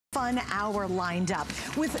Fun hour lined up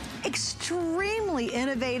with extremely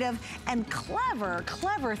innovative and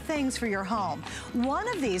clever things for your home. One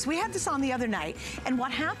of these, we had this on the other night, and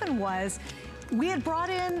what happened was we had brought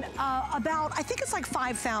in about, I think it's like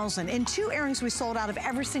 5,000. In 2 airings, we sold out of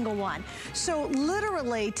every single one. So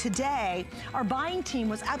literally today, our buying team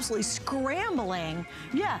was absolutely scrambling.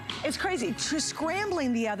 Yeah, it's crazy.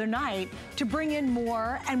 Scrambling the other night to bring in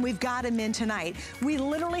more, and we've got them in tonight. We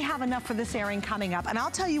literally have enough for this airing coming up. And I'll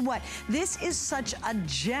tell you what, this is such a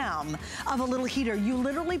gem of a little heater. You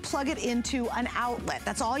literally plug it into an outlet.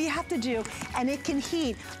 That's all you have to do, and it can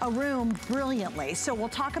heat a room brilliantly. So we'll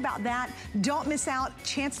talk about that. Don't miss out.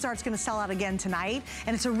 Chances are it's going to sell out again tonight,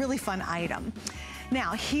 and it's a really fun item.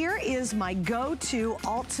 Now, here is my go-to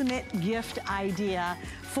ultimate gift idea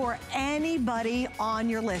for anybody on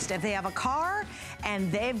your list. If they have a car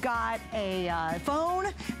and they've got a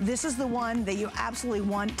phone, this is the one that you absolutely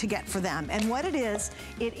want to get for them. And what it is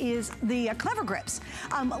the Clever Grips.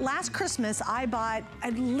 Last Christmas, I bought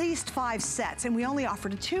at least 5 sets, and we only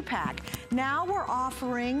offered a 2-pack. Now we're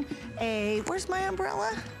offering where's my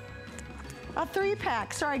umbrella? A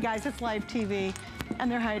 3-pack. Sorry guys, it's live TV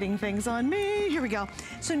and they're hiding things on me. Here we go.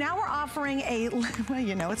 So now we're offering well,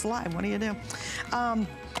 you know, it's live. What do you do?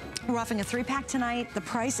 We're offering a 3-pack tonight. The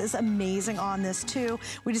price is amazing on this too.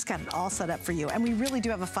 We just got it all set up for you. And we really do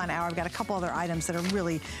have a fun hour. I've got a couple other items that are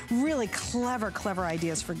really clever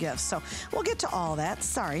ideas for gifts. So we'll get to all that.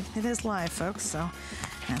 Sorry, it is live, folks. So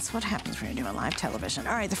that's what happens when you're doing live television.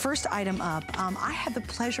 All right, the first item up, I had the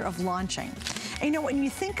pleasure of launching. And you know, when you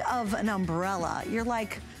think of an umbrella, you're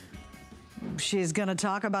like, she's gonna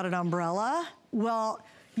talk about an umbrella? Well,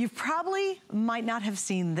 you probably might not have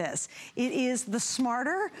seen this. It is the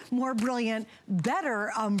smarter, more brilliant, better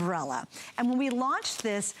umbrella. And when we launched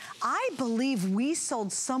this, I believe we sold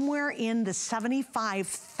somewhere in the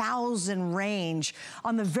 75,000 range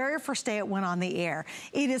on the very first day it went on the air.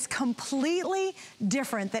 It is completely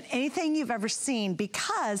different than anything you've ever seen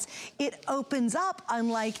because it opens up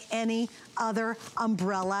unlike any other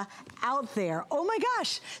umbrella out there. Oh my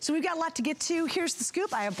gosh. So we've got a lot to get to. Here's the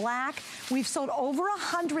scoop. I have black. We've sold over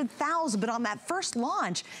 100,000, but on that first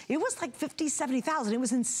launch, it was like 50, 70,000. It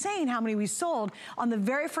was insane how many we sold on the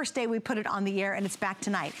very first day we put it on the air, and it's back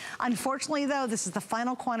tonight. Unfortunately though, this is the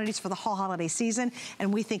final quantities for the whole holiday season,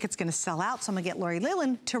 and we think it's gonna sell out. So I'm gonna get Lori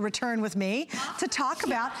Leland to return with me to talk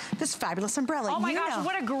about this fabulous umbrella. Oh my gosh,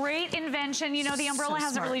 what a great invention. You know, the umbrella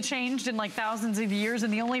hasn't really changed in like thousands of years,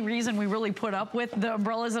 and the only reason we really put up with the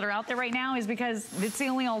umbrellas that are out there right now is because it's the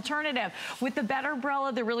only alternative. With the better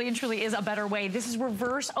umbrella, there really and truly is a better way. This is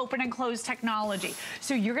reverse open and close technology.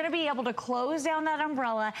 So you're gonna be able to close down that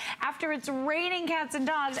umbrella after it's raining cats and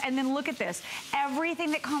dogs, and then look at this.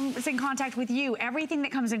 Everything that comes in contact with you, everything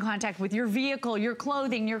that comes in contact with your vehicle, your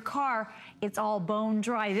clothing, your car, it's all bone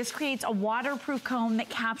dry. This creates a waterproof cone that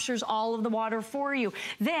captures all of the water for you.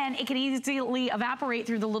 Then it can easily evaporate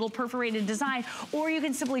through the little perforated design, or you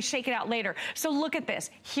can simply shake it out later. So look at this.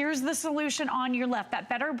 Here's the solution on your left. That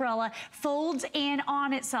better umbrella folds in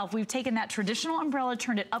on itself. We've taken that traditional umbrella,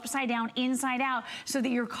 turned it upside down, inside out, so that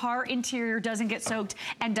your car interior doesn't get soaked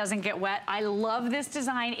and doesn't get wet. I love this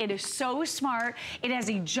design. It is so smart. It has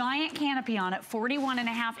a giant canopy on it,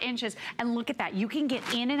 41.5 inches. And look at that. You can get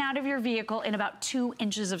in and out of your vehicle in about 2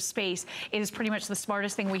 inches of space. It is pretty much the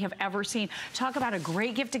smartest thing we have ever seen. Talk about a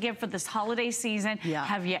great gift to give for this holiday season. Yeah.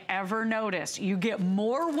 Have you ever noticed you get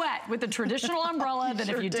more wet with a traditional umbrella than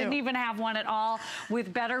if you didn't even have one at all?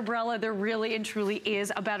 With better umbrella, there really and truly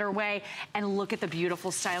is a better way. And look at the beautiful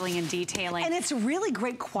styling and detailing. And it's really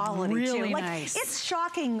great quality too. Like, nice. It's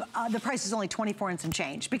shocking the price is only 24 and some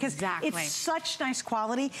change because it's such nice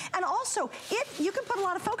quality. And also, you can put a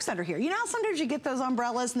lot of folks under here. You know how sometimes you get those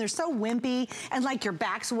umbrellas and they're so wimpy and like your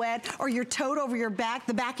back's wet, or your tote over your back,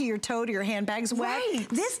 the back of your tote or your handbag's wet. Right.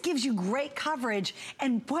 This gives you great coverage.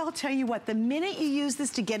 And boy, I'll tell you what, the minute you use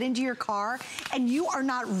this to get into your car and you are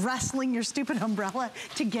not wrestling your stupid umbrella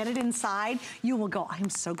to get it inside, you will go, I'm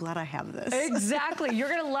so glad I have this. Exactly. You're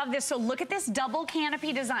gonna love this. So look at this double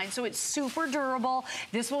canopy design. So it's super durable.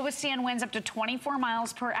 This will withstand winds up to 24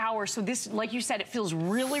 miles per hour. So this, like you said, it feels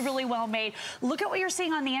really well made. Look at what you're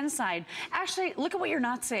seeing on the inside. Actually, look at what you're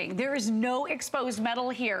not seeing. There is no exposed metal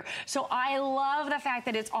here. So I love the fact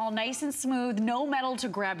that it's all nice and smooth, no metal to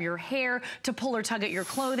grab your hair, to pull or tug at your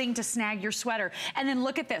clothing, to snag your sweater. And then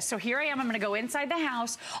look at this. So here I am, I'm gonna go inside the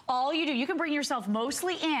house. All you do, you can bring yourself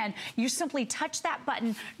mostly in, you simply touch that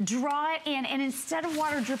button, draw it in, and instead of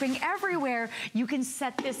water dripping everywhere, you can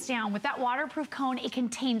set this down. With that waterproof cone, it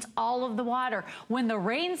contains all of the water. When the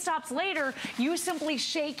rain stops later, you simply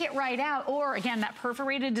shake it right out. Or again, that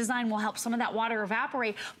perforated design will help some of that water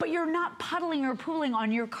evaporate, but you're not not puddling or pooling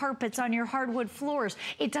on your carpets, on your hardwood floors.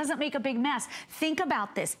 It doesn't make a big mess. Think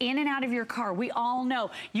about this, in and out of your car. We all know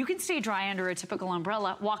you can stay dry under a typical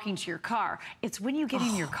umbrella walking to your car. It's when you get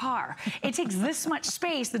in your car. It takes this much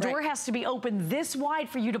space. The door has to be open this wide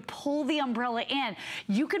for you to pull the umbrella in.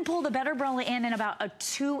 You can pull the Better Umbrella in about a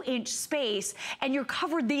 2-inch space, and you're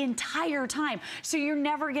covered the entire time. So you're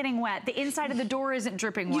never getting wet. The inside of the door isn't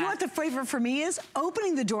dripping wet. You know what the favorite for me is?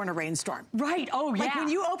 Opening the door in a rainstorm. Right, oh yeah. Like when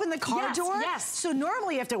you open the car door. Yes. So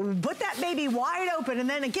normally you have to put that baby wide open, and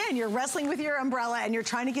then again, you're wrestling with your umbrella and you're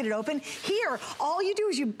trying to get it open. Here, all you do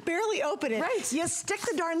is you barely open it. Right. You stick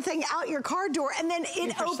the darn thing out your car door, and then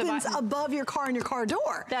it opens above your car and your car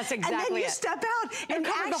door. That's exactly it. And then you step out, and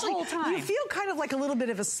covered actually, the whole time. you feel kind of like a little bit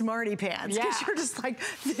of a smarty pants, because you're just like,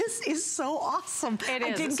 this is so awesome. It is.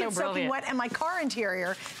 I didn't get soaking wet, and my car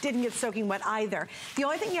interior didn't get soaking wet either. The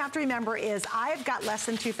only thing you have to remember is I've got less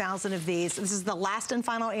than 2,000 of these. This is the last and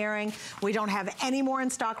final airing. We don't have any more in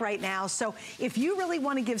stock right now. So if you really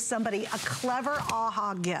want to give somebody a clever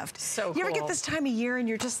aha gift, you ever get this time of year and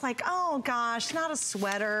you're just like, oh gosh, not a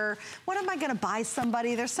sweater. What am I going to buy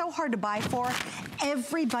somebody? They're so hard to buy for.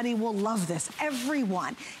 Everybody will love this.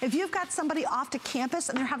 Everyone. If you've got somebody off to campus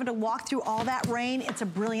and they're having to walk through all that rain, it's a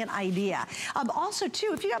brilliant idea. Also,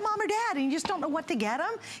 too, if you got mom or dad and you just don't know what to get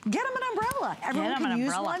them an umbrella. Everyone can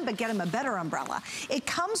use one, but get them a better umbrella. It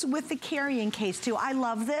comes with the carrying case, too. I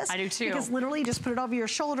love this. I do, too. Because literally you just put it over your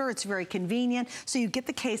shoulder. It's very convenient. So you get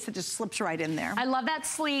the case that just slips right in there. I love that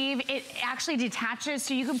sleeve. It actually detaches,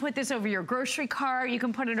 so you can put this over your grocery cart. You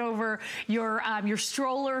can put it over your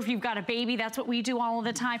stroller if you've got a baby. That's what we do all of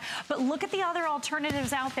the time. But look at the other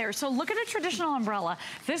alternatives out there. So look at a traditional umbrella.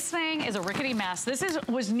 This thing is a rickety mess. This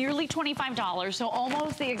was nearly $25, so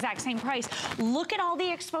almost the exact same price. Look at all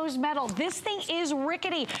the exposed metal. This thing is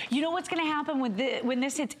rickety. You know what's going to happen when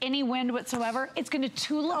this hits any wind whatsoever? It's going to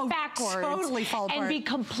tulip backwards. Totally fall apart. And be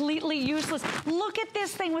completely useless. Look at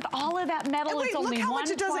this thing with all of that metal. Wait, it's only look how one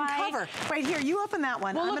much it doesn't cover. Right here, you open that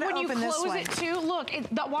one. Well, I'm look, going when to open this one. you close it too, look,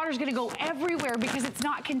 that water's going to go everywhere because it's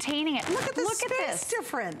not containing it. Look at the space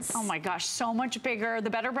difference. Oh my gosh, so much bigger. The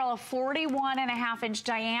Better Umbrella, 41.5-inch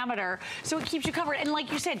diameter, so it keeps you covered. And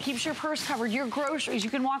like you said, keeps your purse covered, your groceries. You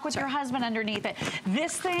can walk with your husband underneath it.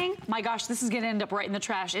 This thing, my gosh, this is going to end up right in the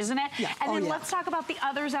trash, isn't it? Yeah. And then let's talk about the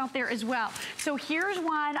others out there as well. So here's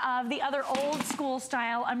one of the other old school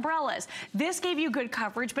style umbrellas. This gave you good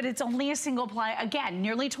coverage, but it's only a single ply. Again,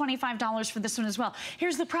 nearly $25 for this one as well.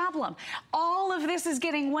 Here's the problem. All of this is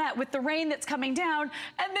getting wet with the rain that's coming down,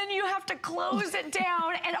 and then you have to close it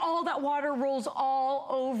down, and all that water rolls all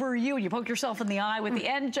over you. You poke yourself in the eye with the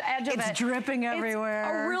edge of it. It's dripping everywhere.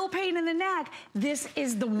 It's a real pain in the neck. This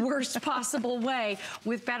is the worst possible way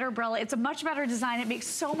with Better Umbrella. It's a much better design. It makes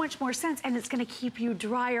so much more sense, and it's going to keep you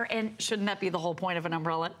drier. And shouldn't that be the whole point of an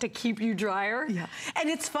umbrella? To keep you drier? Yeah. And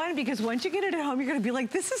it's fun because once you get it at home, you're going to be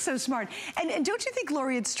like, this is so smart. And don't you think,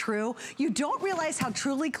 Lori, it's true? You don't realize how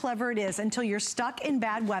truly clever it is until you're stuck in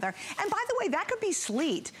bad weather. And by the way, that could be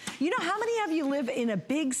sleet. You know, how many of you live in a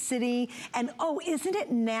big city and, oh, isn't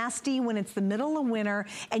it nasty when it's the middle of winter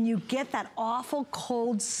and you get that awful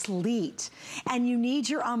cold sleet and you need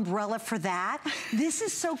your umbrella for that? This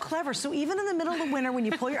is so clever. So even in the middle of the winter, when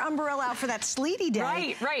you pull your umbrella out for that sleety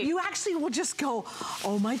day, you actually will just go,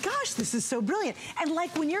 oh my gosh, this is so brilliant. And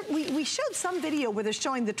like when we showed some video where they're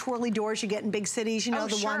showing the twirly doors you get in big cities, you know,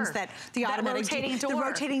 the ones that the automatic rotating door. The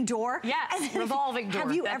rotating door. Yes, and revolving door.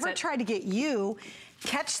 Have you ever tried to get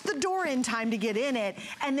catch the door in time to get in it,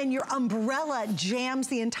 and then your umbrella jams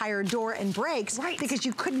the entire door and breaks because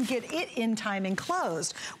you couldn't get it in time and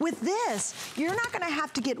closed. With this, you're not going to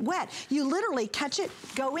have to get wet. You literally catch it,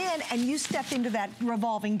 go in, and you step into that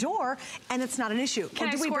revolving door, and it's not an issue.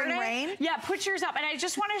 Can we bring rain? Yeah, put yours up. And I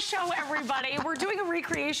just want to show everybody, we're doing a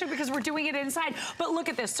recreation because we're doing it inside, but look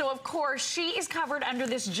at this. So of course, she is covered under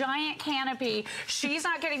this giant canopy. She's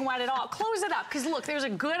not getting wet at all. Close it up, because look, there's a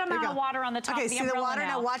good amount of water on the top of the umbrella.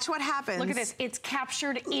 Now watch what happens. Look at this. It's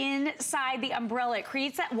captured inside the umbrella. It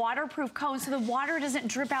creates that waterproof cone so the water doesn't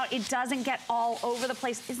drip out. It doesn't get all over the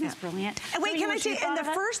place. Isn't this brilliant? And wait, can I say, and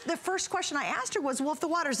the first question I asked her was, well, if the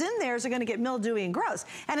water's in there, is it going to get mildewy and gross?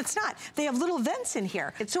 And it's not. They have little vents in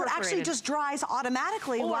here. So it actually just dries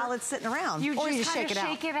automatically while it's sitting around. You just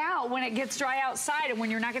shake it out when it gets dry outside and when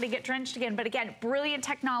you're not going to get drenched again. But again, brilliant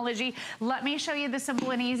technology. Let me show you the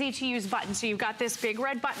simple and easy to use button. So you've got this big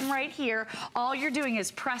red button right here. All you're doing doing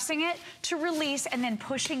is pressing it to release and then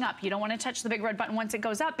pushing up. You don't want to touch the big red button once it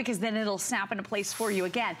goes up because then it'll snap into place for you.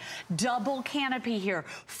 Again, double canopy here,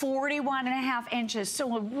 41.5 inches.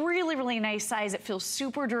 So a really, really nice size. It feels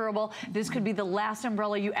super durable. This could be the last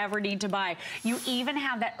umbrella you ever need to buy. You even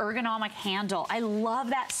have that ergonomic handle. I love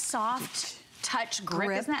that soft touch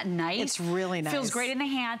grip. Isn't that nice? It's really nice. Feels great in the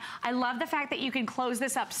hand. I love the fact that you can close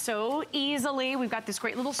this up so easily. We've got this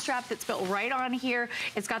great little strap that's built right on here.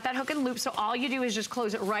 It's got that hook and loop, so all you do is just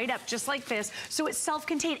close it right up just like this. So it's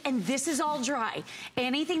self-contained, and this is all dry.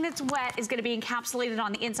 Anything that's wet is gonna be encapsulated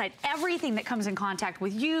on the inside. Everything that comes in contact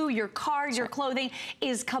with you, your car, your clothing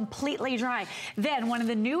is completely dry. Then one of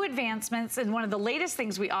the new advancements and one of the latest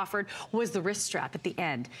things we offered was the wrist strap at the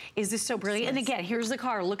end. Is this so brilliant? And again, here's the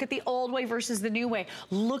car. Look at the old way versus the new way.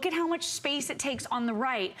 Look at how much space it takes on the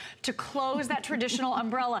right to close that traditional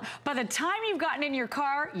umbrella. By the time you've gotten in your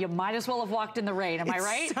car, you might as well have walked in the rain. Am I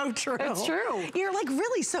right? It's so true. It's true. You're like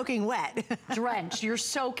really soaking wet. Drenched. You're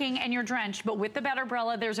soaking and you're drenched. But with the better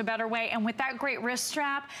umbrella, there's a better way. And with that great wrist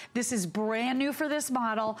strap, this is brand new for this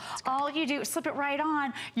model. All you do is slip it right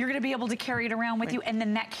on. You're going to be able to carry it around with you. And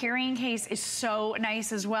then that carrying case is so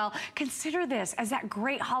nice as well. Consider this as that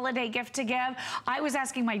great holiday gift to give. I was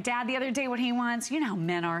asking my dad the other day what he wants. You know how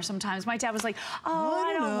men are sometimes. My dad was like, oh,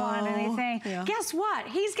 I don't want anything. Yeah. Guess what?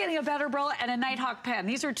 He's getting a better umbrella and a Nighthawk pen.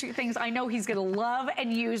 These are two things I know he's going to love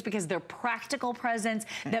and use because they're practical presents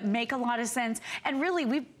that make a lot of sense. And really,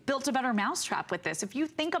 we've built a better mousetrap with this. If you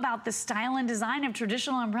think about the style and design of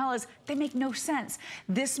traditional umbrellas, they make no sense.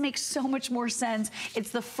 This makes so much more sense. It's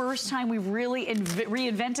the first time we've really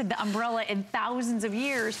reinvented the umbrella in thousands of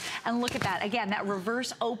years. And look at that. Again, that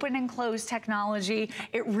reverse open and close technology,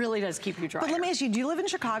 it really does keep you dry. But let me ask you, do you live in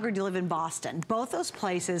Chicago or do you live in Boston? Both those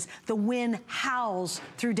places, the wind howls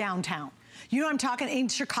through downtown. You know what I'm talking? In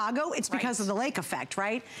Chicago, it's because of the lake effect,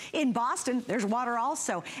 right? In Boston, there's water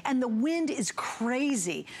also, and the wind is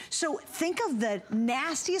crazy. So think of the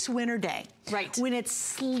nastiest winter day. Right. When it's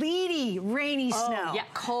sleety, rainy snow. Yeah,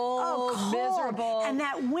 cold, miserable. And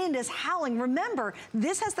that wind is howling. Remember,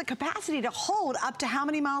 this has the capacity to hold up to how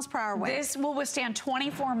many miles per hour wind? This will withstand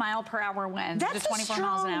 24 mile per hour winds. That's 24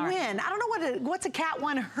 miles an hour. Wind. I don't know what's a Cat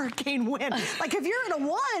 1 hurricane wind. Like if you're in a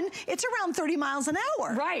 1, it's around 30 miles an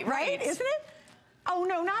hour. Right? Isn't it? Oh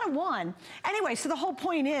no, not a 1. Anyway, so the whole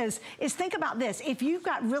point is think about this. If you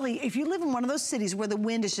live in one of those cities where the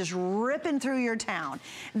wind is just ripping through your town,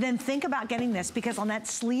 then think about getting this, because on that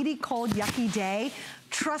sleety, cold, yucky day,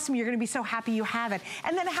 trust me, you're gonna be so happy you have it.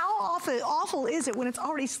 And then how awful is it when it's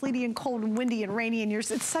already sleety and cold and windy and rainy and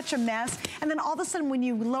it's such a mess. And then all of a sudden when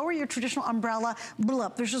you lower your traditional umbrella,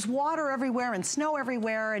 blup, there's just water everywhere and snow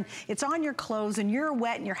everywhere and it's on your clothes and you're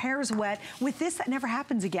wet and your hair is wet. With this, that never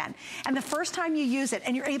happens again. And the first time you use it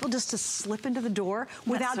and you're able just to slip into the door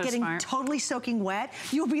without getting totally soaking wet,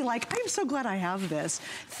 you'll be like, I'm so glad I have this.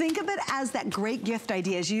 Think of it as that great gift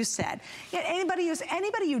idea, as you said. Yet anybody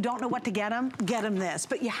you don't know what to get them this.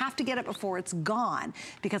 But you have to get it before it's gone,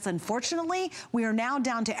 because unfortunately we are now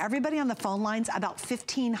down to everybody on the phone lines, about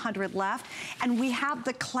 1,500 left, and we have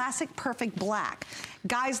the classic perfect black.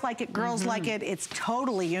 Guys like it, girls like it. It's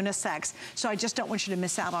totally unisex. So I just don't want you to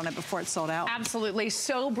miss out on it before it's sold out. Absolutely.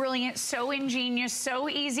 So brilliant, so ingenious, so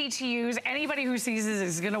easy to use. Anybody who sees this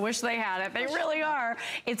is going to wish they had it. They really are.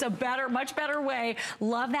 It's a much better way.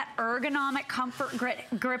 Love that ergonomic comfort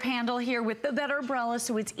grip handle here with the better umbrella,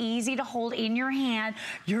 so it's easy to hold in your hand.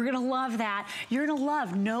 You're going to love that. You're going to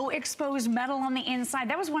love no exposed metal on the inside.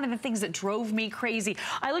 That was one of the things that drove me crazy.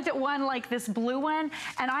 I looked at one like this blue one,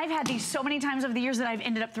 and I've had these so many times over the years that I've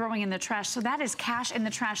ended up throwing in the trash. So that is cash in the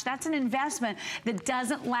trash. That's an investment that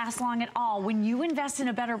doesn't last long at all. When you invest in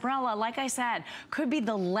a better umbrella, like I said, could be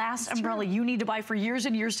the last umbrella you need to buy for years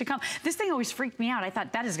and years to come. This thing always freaked me out. I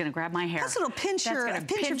thought that is going to grab my hair. Plus it'll pinch your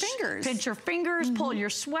fingers. Pinch your fingers, pull your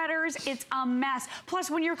sweaters. It's a mess. Plus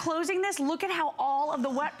when you're closing this, look at how all of the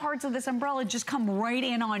wet parts of this umbrella just come right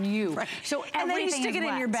in on you. So everything, and then you stick it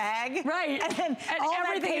in your bag. Right. And then all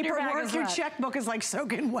that paperwork, your checkbook is like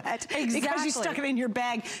soaking wet. Exactly. Because you stuck it in your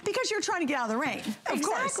bag because you're trying to get out of the rain. Of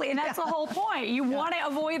course. Exactly, and that's the whole point. You want to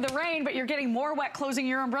avoid the rain, but you're getting more wet closing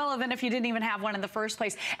your umbrella than if you didn't even have one in the first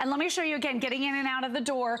place. And let me show you again, getting in and out of the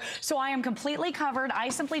door. So I am completely covered. I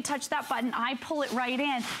simply touch that button. I pull it right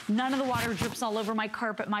in. None of the water drips all over my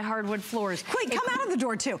carpet, my hardwood floors. Quick, come out of the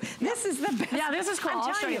door too. This is the best. Yeah, this is cool.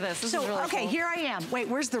 I'll show you this. This is really okay, cool. Here I am. Wait,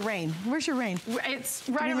 where's the rain? Where's your rain? It's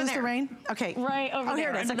right over there. the rain? Okay. Right over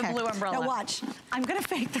there. Here it is. Under the blue umbrella. Now watch. I'm gonna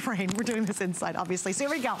fake the rain. We're doing this inside, obviously. So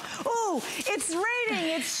here we go. Oh, it's raining.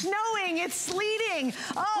 It's snowing. It's sleeting.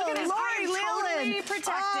 Oh, look at this. Lori Leland. Totally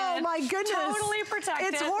protected. Oh my goodness. Totally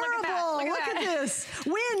protected. It's horrible. Look at this.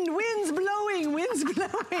 Wind's blowing. blowing, wind's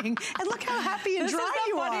blowing. And look how happy and dry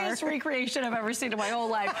you are. This is the funniest recreation I've ever seen in my whole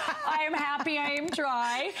life. I am happy, I am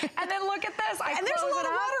dry. And then look at this. And there's a lot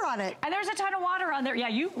of water on it. And there's a ton of water on there. Yeah,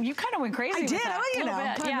 you kind of went crazy I with did, that. you know.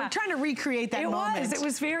 Yeah. We're trying to recreate that moment. It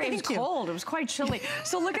was cold. It was quite chilly.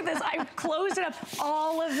 So look at this. I closed it up.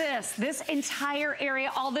 All of this entire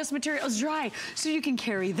area, all this material is dry. So you can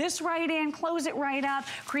carry this right in, close it right up,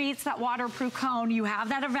 creates that waterproof cone. You have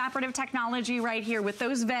that evaporative technology right here with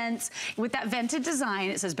those vents, with that vented design.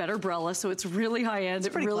 It says Better Umbrella, so it's really high end.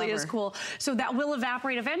 It really is cool. So that will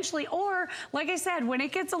evaporate eventually. Or, like I said, when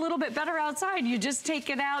it gets a little bit better outside, you just take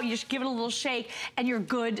it out, you just give it a little shake, and you're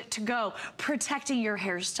good to go. Protecting your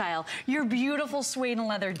hairstyle, your beautiful suede and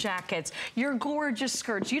leather jackets, your gorgeous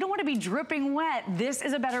skirts. You don't want to be dripping wet. This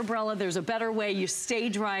is a Better Umbrella. There's a better way. You stay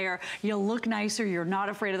drier, you look nicer, you're not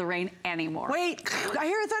afraid of the rain anymore. Wait, I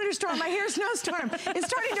hear a thunderstorm. I hear a snowstorm. It's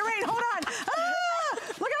starting to rain. Hold on. Ah,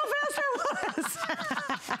 look how fast I was.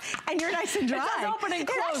 And you're nice and dry. It does open and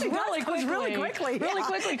close really quickly. Really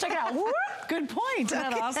quickly. Check it out. Good point. Isn't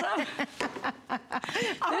that awesome?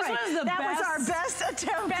 That was our best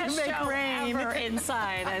attempt to make rain ever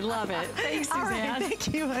inside. I love it. Thanks, Suzanne. All right,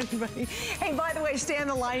 thank you, everybody. Hey, by the way, stay on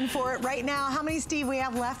the line for it right now. How many, Steve, we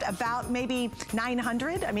have left? About maybe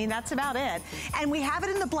 900. I mean, that's about it. And we have it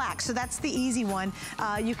in the black, so that's the easy one.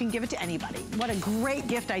 You can give it to anybody. What a great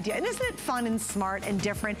gift idea. And isn't it fun and smart and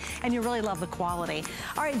different? And you really love the quality.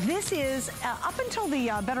 All right, this is, up until the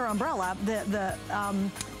Better Umbrella,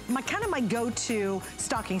 my go-to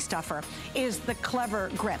stocking stuffer is the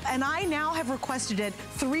Clever Grip. And I now have requested it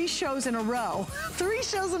 3 shows in a row. 3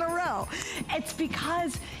 shows in a row. It's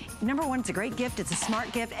because, number one, it's a great gift, it's a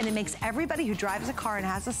smart gift, and it makes everybody who drives a car and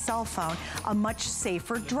has a cell phone a much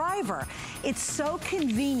safer driver. It's so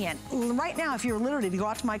convenient. Right now, if you were literally to go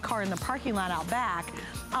out to my car in the parking lot out back,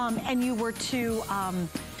 and you were to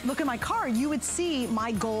look at my car, you would see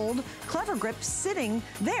my gold Clever Grip sitting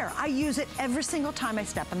there. I use it every single time I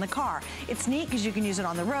step in the car. It's neat because you can use it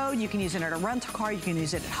on the road, you can use it in a rental car, you can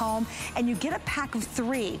use it at home, and you get a pack of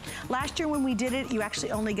 3. Last year when we did it, you actually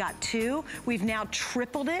only got 2. We've now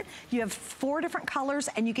tripled it. You have 4 different colors,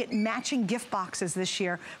 and you get matching gift boxes this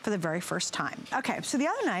year for the very first time. Okay, so the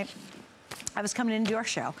other night, I was coming in to do our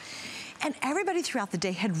show, and everybody throughout the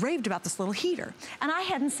day had raved about this little heater. And I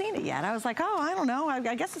hadn't seen it yet. I was like, oh, I don't know.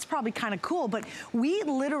 I guess it's probably kind of cool. But we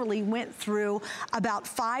literally went through about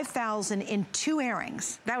 5,000 in 2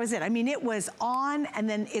 airings. That was it. I mean, it was on, and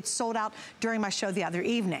then it sold out during my show the other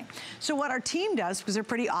evening. So what our team does, because they're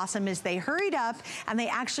pretty awesome, is they hurried up and they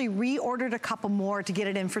actually reordered a couple more to get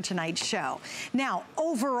it in for tonight's show. Now,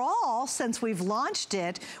 overall, since we've launched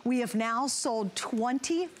it, we have now sold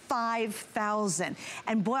 25,000.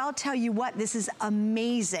 And boy, I'll tell you what, this is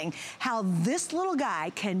amazing how this little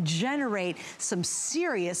guy can generate some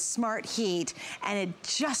serious smart heat, and it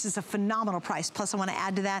just is a phenomenal price. Plus, I want to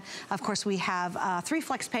add to that, of course, we have 3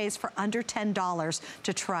 flex pays for under $10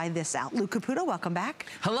 to try this out. Lou Caputo, welcome back.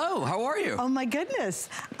 Hello, how are you? Oh my goodness.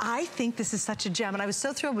 I think this is such a gem, and I was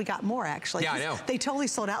so thrilled we got more, actually. Yeah, I know. They totally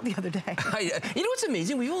sold out the other day. You know what's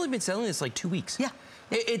amazing? We've only been selling this like 2 weeks. Yeah.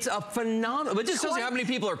 It's a phenomenal, but just tells you how many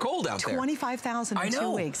people are cold out there. 25,000 in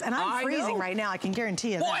 2 weeks. And I'm freezing right now, I can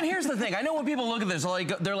guarantee you that. Well, and here's the thing. I know when people look at this,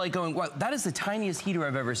 they're like going, wow, that is the tiniest heater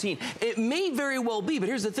I've ever seen. It may very well be, but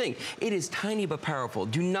here's the thing. It is tiny but powerful.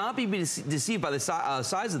 Do not be deceived by the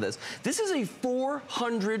size of this. This is a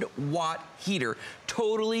 400-watt heater,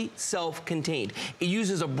 totally self-contained. It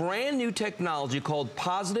uses a brand new technology called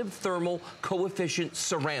positive thermal coefficient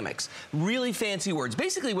ceramics. Really fancy words.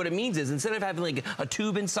 Basically what it means is instead of having like a tube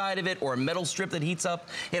inside of it or a metal strip that heats up,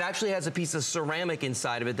 it actually has a piece of ceramic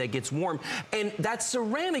inside of it that gets warm. And that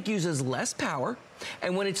ceramic uses less power.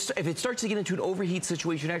 And when if it starts to get into an overheat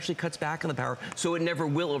situation, it actually cuts back on the power, so it never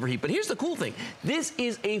will overheat. But here's the cool thing. This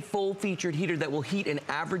is a full-featured heater that will heat an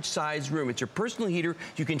average-sized room. It's your personal heater.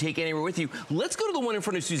 You can take anywhere with you. Let's go to the one in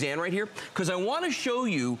front of Suzanne right here, because I want to show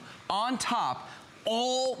you on top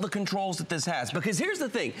all the controls that this has. Because here's the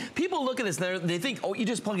thing. People look at this and they think, oh, you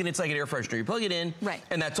just plug it in, it's like an air freshener. You plug it in,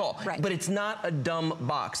 and that's all. But it's not a dumb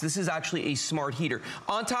box. This is actually a smart heater.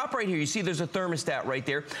 On top right here, you see there's a thermostat right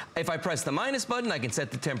there. If I press the minus button, I can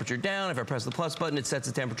set the temperature down. If I press the plus button, it sets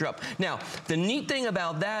the temperature up. Now, the neat thing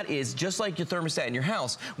about that is, just like your thermostat in your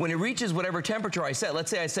house, when it reaches whatever temperature I set,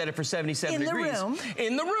 let's say I set it for 77 degrees.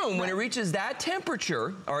 In the room, when it reaches that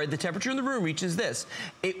temperature, or the temperature in the room reaches this,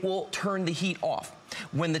 it will turn the heat off.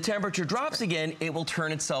 When the temperature drops again, it will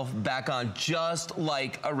turn itself back on just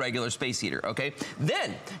like a regular space heater, okay?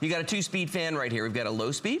 Then, you got a 2-speed fan right here. We've got a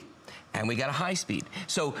low speed and we got a high speed.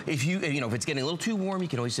 So if if it's getting a little too warm, you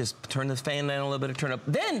can always just turn the fan down a little bit or turn up.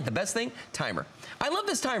 Then the best thing, timer. I love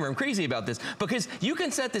this timer. I'm crazy about this because you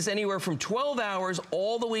can set this anywhere from 12 hours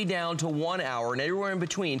all the way down to 1 hour and everywhere in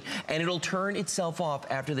between, and it'll turn itself off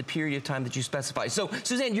after the period of time that you specify. So,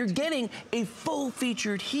 Suzanne, you're getting a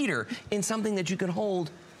full-featured heater in something that you can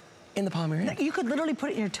hold in the palm of your hand. You could literally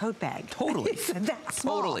put it in your tote bag. Totally. That's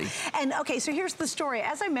small. Totally. And okay, so here's the story.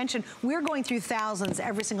 As I mentioned, we're going through thousands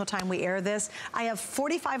every single time we air this. I have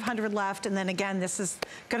 4,500 left, and then again, this is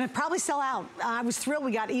gonna probably sell out. I was thrilled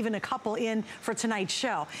we got even a couple in for tonight's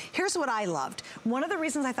show. Here's what I loved. One of the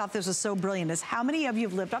reasons I thought this was so brilliant is how many of you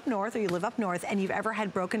have lived up north, or you live up north, and you've ever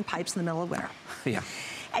had broken pipes in the middle of winter? Yeah.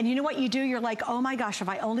 And you know what you do? You're like, oh my gosh, if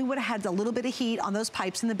I only would have had a little bit of heat on those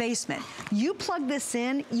pipes in the basement. You plug this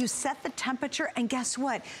in, you set the temperature, and guess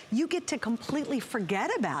what? You get to completely forget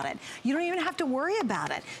about it. You don't even have to worry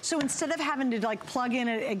about it. So instead of having to like plug in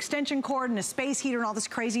an extension cord and a space heater and all this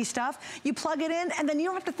crazy stuff, you plug it in and then you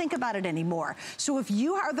don't have to think about it anymore. So if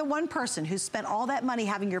you are the one person who spent all that money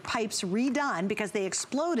having your pipes redone because they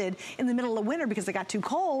exploded in the middle of winter because they got too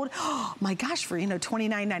cold, oh my gosh, for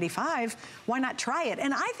 $29.95, why not try it?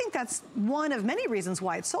 And I think that's one of many reasons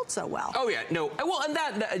why it sold so well. Oh yeah, no, well, and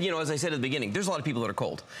that as I said at the beginning, there's a lot of people that are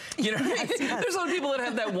cold. You know, yes. There's a lot of people that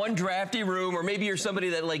have that one drafty room, or maybe you're somebody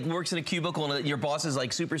that like works in a cubicle and your boss is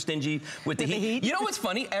like super stingy with the heat. You know what's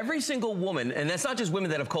funny? Every single woman, and that's not just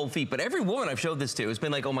women that have cold feet, but every woman I've showed this to has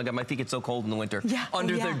been like, oh my God, my feet get so cold in the winter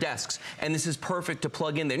under their desks. And this is perfect to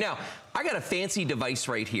plug in there. Now, I got a fancy device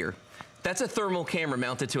right here. That's a thermal camera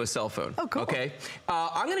mounted to a cell phone. Oh, cool. Okay?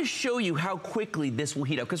 I'm gonna show you how quickly this will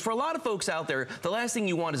heat up, because for a lot of folks out there, the last thing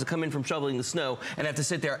you want is to come in from shoveling the snow and have to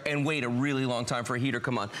sit there and wait a really long time for a heater to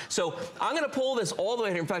come on. So I'm gonna pull this all the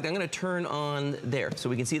way here. In fact, I'm gonna turn on there so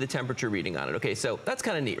we can see the temperature reading on it. Okay, so that's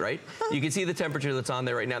kind of neat, right? You can see the temperature that's on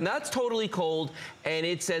there right now. Now that's totally cold, and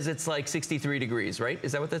it says it's like 63 degrees, right?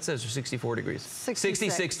 Is that what that says, or 64 degrees?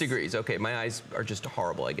 66 degrees. Okay, my eyes are just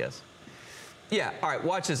horrible, I guess. Yeah, all right,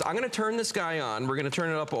 watch this. I'm gonna turn this guy on. We're gonna turn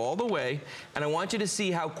it up all the way, and I want you to see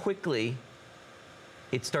how quickly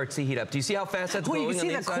it starts to heat up. Do you see how fast that's going on the inside?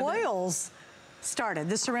 You can see the coils started.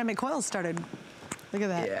 The ceramic coils started. Look at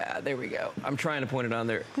that. Yeah, there we go. I'm trying to point it on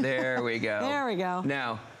there. There we go. There we go.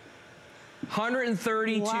 Now,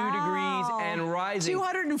 132 degrees and rising.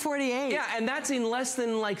 248. Yeah, and that's in less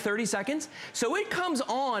than like 30 seconds. So it comes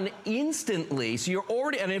on instantly. So you're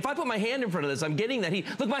already, and if I put my hand in front of this, I'm getting that heat.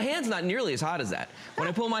 Look, my hand's not nearly as hot as that. When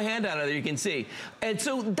I pull my hand out of there, you can see. And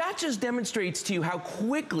so that just demonstrates to you how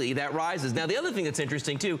quickly that rises. Now, the other thing that's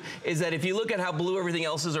interesting too is that if you look at how blue everything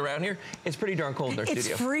else is around here, it's pretty darn cold in our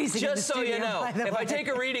studio. It's freezing. Just so you know, if I take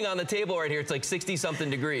a reading on the table right here, it's like 60-something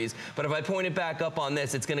degrees. But if I point it back up on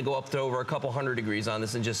this, it's gonna go up to over a couple hundred degrees on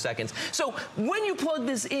this in just seconds. So when you plug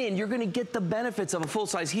this in, you're gonna get the benefits of a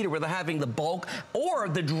full-size heater without having the bulk or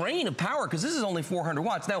the drain of power, because this is only 400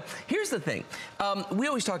 watts. Now, here's the thing. We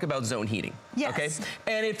always talk about zone heating. Yes. Okay?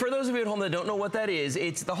 And for those of you at home that don't know what that is,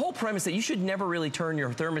 it's the whole premise that you should never really turn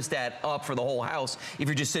your thermostat up for the whole house if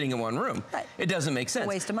you're just sitting in one room. Right. It doesn't make sense. It's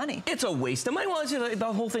a waste of money. It's a waste of money. Well, it's just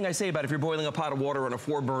the whole thing I say about if you're boiling a pot of water on a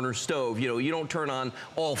 4-burner stove, you don't turn on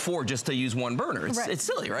all 4 just to use 1 burner. It's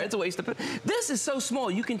silly, right? It's a waste of. This is so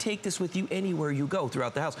small, you can take this with you anywhere you go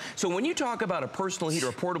throughout the house. So when you talk about a personal heater,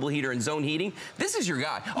 a portable heater, and zone heating, this is your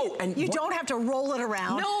guy. Oh, and you don't have to roll it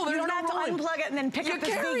around. No, you don't have to unplug it and then pick up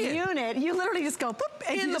this big unit. You literally just go, boop,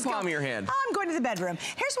 and in the palm of your hand. Oh, I'm going to the bedroom.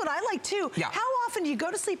 Here's what I like too. Yeah. How often do you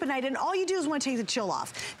go to sleep at night and all you do is want to take the chill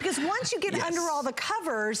off? Because once you get under all the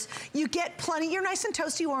covers, you get plenty. You're nice and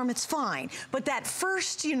toasty warm. It's fine. But that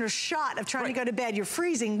first, shot of trying to go to bed, you're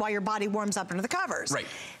freezing while your body warms up under the covers. Right.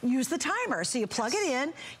 Use the timer. So you plug it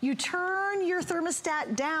in, you turn your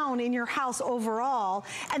thermostat down in your house overall,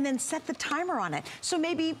 and then set the timer on it. So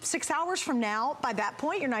maybe 6 hours from now, by that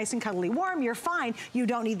point, you're nice and cuddly warm, you're fine. You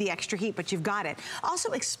don't need the extra heat, but you've got it.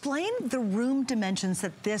 Also, explain the room dimensions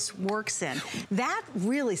that this works in. That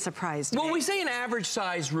really surprised me. Well, we say an average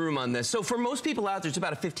size room on this. So for most people out there, it's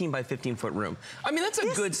about a 15 by 15 foot room. I mean, that's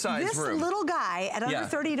a good size room. This little guy at under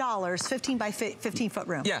 $30, 15 by 15 foot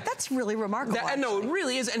room. Yeah. That's really remarkable. No, it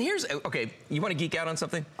really is. And here's, okay, you want to geek out on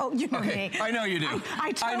something? Oh, you know me. I know you do.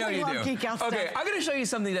 I totally love geek out stuff. Okay, I'm going to show you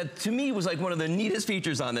something that to me was like one of the neatest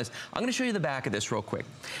features on this. I'm going to show you the back of this real quick.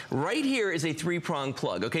 Right here is a 3-prong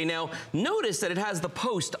plug. Okay, now notice that it has the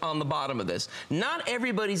post on the bottom of this. Not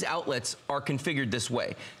everybody's outlets are configured this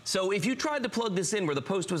way. So if you tried to plug this in where the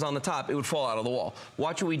post was on the top, it would fall out of the wall.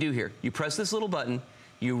 Watch what we do here. You press this little button,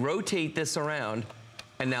 you rotate this around,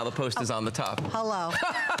 and now the post is on the top. Hello.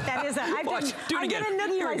 That is I've done a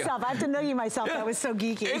noogie myself. I have to noogie myself. That was so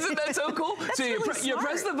geeky. Isn't that so cool? So really you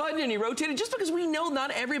press the button and you rotate it, just because we know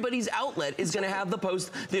not everybody's outlet is going to have the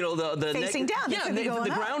post, you know, the facing down. Yeah,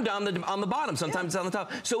 the ground on the bottom. Sometimes it's on the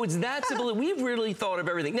top. So it's that simple. We've really thought of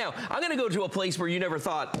everything. Now, I'm going to go to a place where you never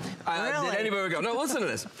thought did anybody go. No, listen to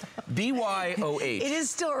this. BYOH. It is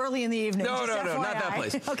still early in the evening. No, not that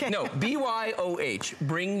place. Okay. No, BYOH.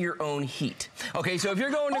 Bring your own heat. Okay, so if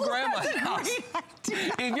you're going to grandma's house,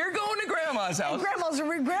 if you're going to grandma's house,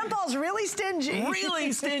 grandpa's really stingy.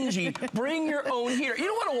 Really stingy. Bring your own heater. You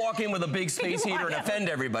don't want to walk in with a big space heater and offend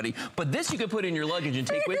everybody, but this you can put in your luggage and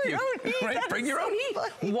take with you. Right? Bring your own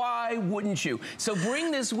heat. Why wouldn't you? So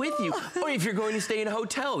bring this with you. Or if you're going to stay in a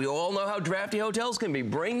hotel, you all know how drafty hotels can be.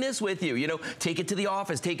 Bring this with you. You know, take it to the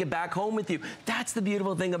office, take it back home with you. That's the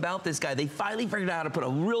beautiful thing about this guy. They finally figured out how to put a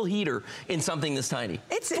real heater in something this tiny.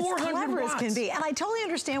 It's clever as can be, and I totally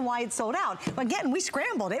understand why it's sold out. Again, we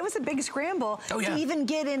scrambled. It was a big scramble to even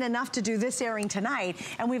get in enough to do this airing tonight,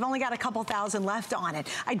 and we've only got a couple thousand left on it.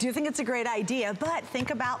 I do think it's a great idea, but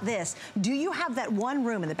think about this. Do you have that one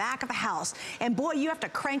room in the back of the house, and boy, you have to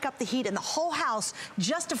crank up the heat in the whole house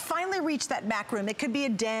just to finally reach that back room? It could be a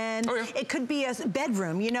den. It could be a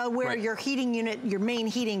bedroom, you know, where your heating unit, your main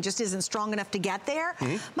heating just isn't strong enough to get there.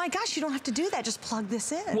 My gosh, you don't have to do that. Just plug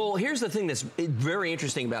this in. Well, here's the thing that's very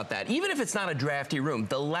interesting about that. Even if it's not a drafty room,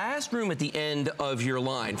 the last room at the end of your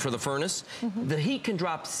line for the furnace, the heat can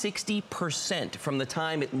drop 60% from the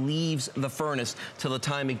time it leaves the furnace to the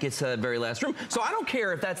time it gets to that very last room. So I don't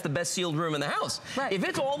care if that's the best sealed room in the house. If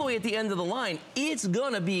it's all the way at the end of the line, it's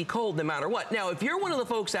gonna be cold no matter what. Now, if you're one of the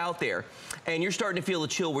folks out there and you're starting to feel a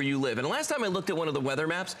chill where you live, and last time I looked at one of the weather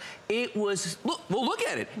maps, it was, look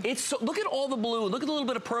at it. It's so, look at all the blue, look at the little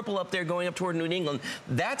bit of purple up there going up toward New England.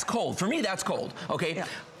 That's cold. For me, that's cold, okay?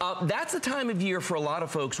 That's the time of year for a lot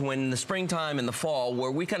of folks when in the springtime and the fall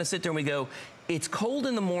where we kind of sit there and we go, it's cold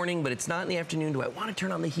in the morning, but it's not in the afternoon. Do I want to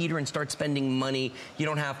turn on the heater and start spending money? You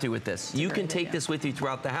don't have to with this. You can take this with you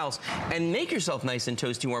throughout the house and make yourself nice and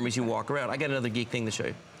toasty warm as you walk around. I got another geek thing to show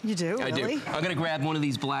you. You do? I really? do. I'm going to grab one of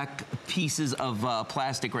these black pieces of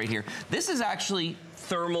plastic right here. This is actually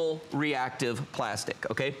thermal reactive plastic,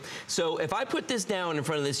 okay? So if I put this down in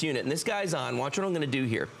front of this unit and this guy's on, watch what I'm gonna do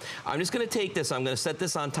here. I'm just gonna take this, I'm gonna set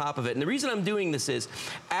this on top of it. And the reason I'm doing this is,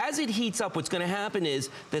 as it heats up, what's gonna happen is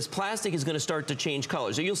this plastic is gonna start to change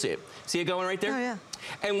colors. So you'll see it. See it going right there? Oh, yeah.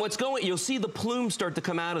 And what's going, you'll see the plumes start to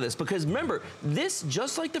come out of this, because remember, this,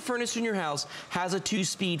 just like the furnace in your house, has a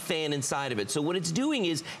 2-speed fan inside of it. So what it's doing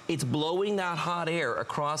is, it's blowing that hot air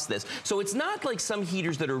across this. So it's not like some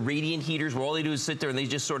heaters that are radiant heaters where all they do is sit there and they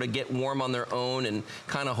just sort of get warm on their own and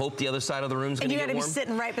kind of hope the other side of the room's gonna get warm. And you gotta be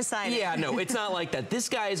sitting right beside it. Yeah, no, it's not like that. This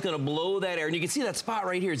guy is gonna blow that air, and you can see that spot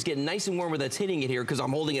right here. It's getting nice and warm where that's hitting it here, because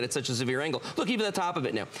I'm holding it at such a severe angle. Look, even the top of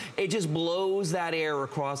it now. It just blows that air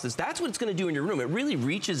across this. That's what it's gonna do in your room. It really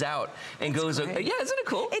reaches out and goes, yeah, isn't it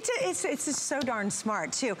cool? It's just so darn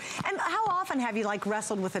smart too. And how often have you like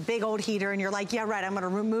wrestled with a big old heater and you're like, yeah, right, I'm gonna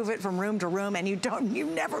remove it from room to room, and you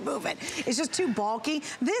never move it. It's just too bulky.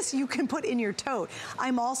 This you can put in your tote.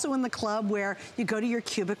 I'm also in the club where you go to your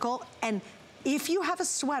cubicle, and if you have a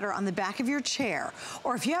sweater on the back of your chair,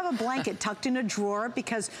 or if you have a blanket tucked in a drawer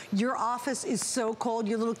because your office is so cold,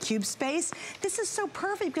 your little cube space, this is so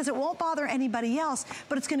perfect because it won't bother anybody else,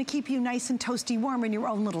 but it's gonna keep you nice and toasty warm in your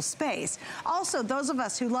own little space. Also, those of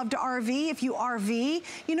us who love to RV, if you RV,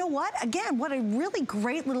 you know what? Again, what a really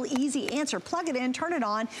great little easy answer. Plug it in, turn it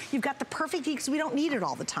on. You've got the perfect heat because we don't need it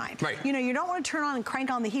all the time. Right. You know, you don't want to turn on and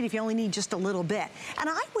crank on the heat if you only need just a little bit. And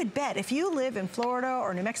I would bet if you live in Florida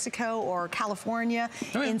or New Mexico or California,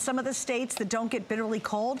 in some of the states that don't get bitterly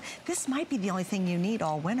cold, this might be the only thing you need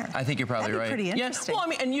all winter. I think you're probably right. That'd be pretty interesting. Yeah. Well, I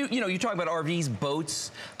mean, and you talk about RVs,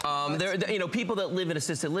 boats, you know, people that live in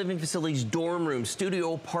assisted living facilities, dorm rooms,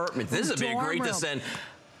 studio apartments. This would be great to send.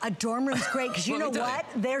 A dorm room's great because you know what?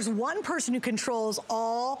 There's one person who controls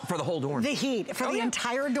all for the whole dorm. The heat for the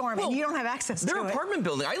entire dorm, and you don't have access to it. Their apartment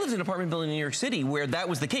building. I lived in an apartment building in New York City where that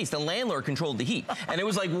was the case. The landlord controlled the heat, and it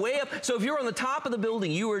was like way up. So if you were on the top of the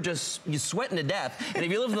building, you were just sweating to death, and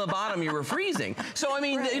if you lived on the bottom, you were freezing. So I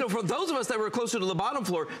mean, you know, for those of us that were closer to the bottom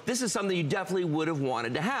floor, this is something you definitely would have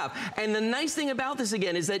wanted to have. And the nice thing about this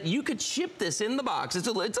again is that you could ship this in the box. It's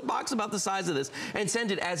a box about the size of this, and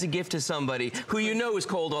send it as a gift to somebody who you know is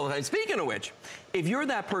cold cold all the time. Speaking of which, if you're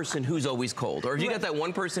that person who's always cold, or if you got that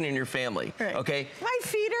one person in your family, okay? My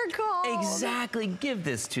feet are cold. Exactly, give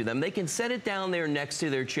this to them. They can set it down there next to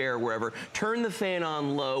their chair, wherever, turn the fan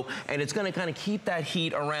on low, and it's gonna kind of keep that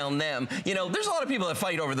heat around them. You know, there's a lot of people that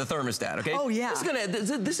fight over the thermostat, okay? Oh, yeah.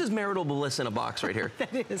 This is marital bliss in a box right here.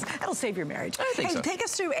 That is. That'll save your marriage. I think so. Take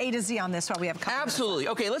us through A to Z on this while we have a couple Absolutely.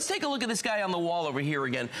 Okay, let's take a look at this guy on the wall over here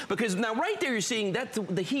again, because now right there you're seeing that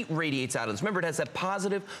the heat radiates out of this. Remember, it has that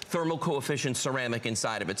positive thermal coefficient ceramic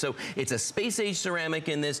inside of it. So it's a space-age ceramic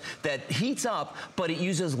in this that heats up, but it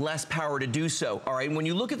uses less power to do so. All right, when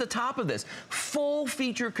you look at the top of this, full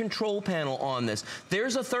feature control panel on this.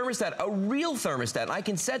 There's a thermostat, a real thermostat. I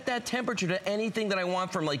can set that temperature to anything that I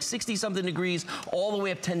want, from like 60-something degrees all the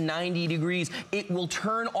way up to 90 degrees. It will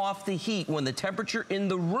turn off the heat when the temperature in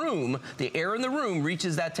the room, the air in the room,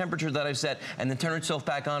 reaches that temperature that I've set, and then turn itself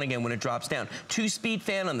back on again when it drops down. 2-speed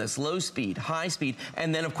fan on this, low speed, high speed,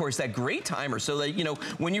 and then of course that great timer, so that, you know,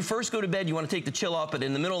 when you first go to bed, you want to take the chill off, but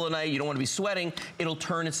in the middle of the night, you don't want to be sweating, it'll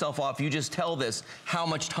turn itself off. You just tell this how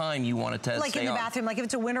much time you want it to stay on. Like in the bathroom, like if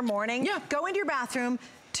it's a winter morning, go into your bathroom,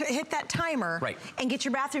 to hit that timer and get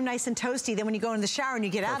your bathroom nice and toasty. Then when you go in the shower and you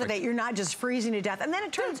get out of it, you're not just freezing to death. And then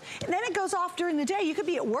it turns, and then it goes off during the day. You could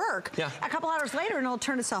be at work a couple hours later and it'll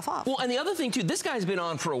turn itself off. Well, and the other thing too, this guy's been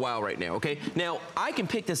on for a while right now, okay? Now, I can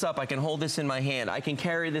pick this up, I can hold this in my hand, I can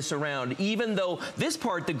carry this around, even though this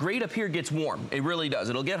part, the grate up here gets warm. It really does,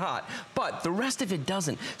 it'll get hot. But the rest of it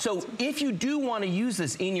doesn't. So if you do want to use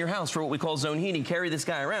this in your house for what we call zone heating, carry this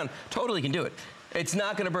guy around, totally can do it. It's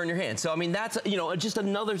not going to burn your hands. So, I mean, that's, you know, just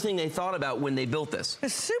another thing they thought about when they built this.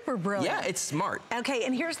 It's super brilliant. Yeah, it's smart. Okay,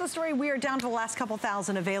 and here's the story. We are down to the last couple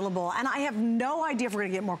thousand available, and I have no idea if we're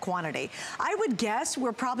going to get more quantity. I would guess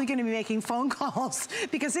we're probably going to be making phone calls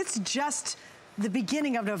because it's just the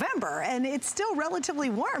beginning of November, and it's still relatively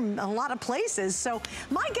warm in a lot of places. So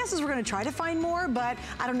my guess is we're going to try to find more, but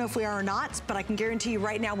I don't know if we are or not. But I can guarantee you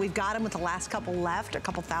right now we've got them with the last couple left, a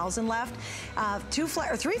couple thousand left.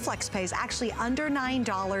 3 flex pays actually under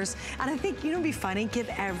 $9, and I think, you know, it'd be funny, give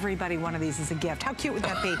everybody one of these as a gift. How cute would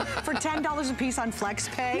that be? For $10 a piece on flex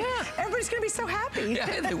pay, everybody's going to be so happy.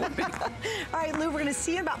 Yeah, they would be. All right, Lou, we're going to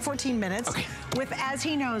see you in about 14 minutes with, as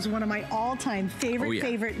he knows, one of my all-time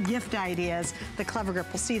favorite gift ideas, the Clever Grip.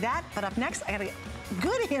 We'll see that, but up next, I got a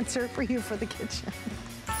good answer for you for the kitchen.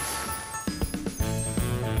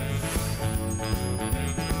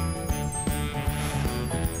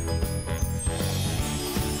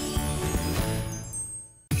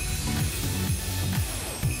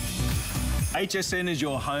 HSN is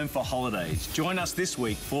your home for holidays. Join us this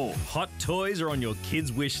week for Hot toys are on your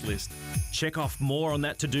kids' wish list. Check off more on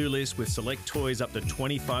that to-do list with select toys up to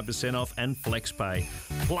 25% off and FlexPay.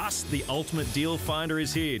 Plus, the ultimate deal finder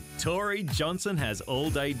is here. Tori Johnson has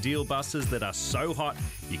all-day deal busters that are so hot,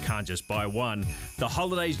 you can't just buy one. The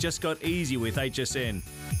holidays just got easy with HSN.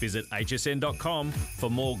 Visit hsn.com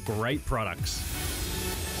for more great products.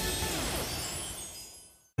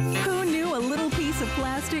 A little piece of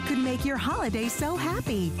plastic could make your holiday so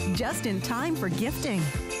happy, just in time for gifting.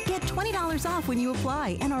 Get $20 off when you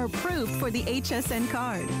apply and are approved for the HSN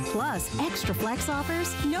card. Plus, extra flex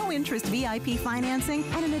offers, no interest VIP financing,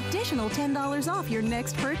 and an additional $10 off your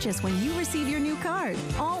next purchase when you receive your new card,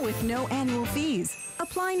 all with no annual fees.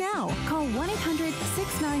 Apply now. Call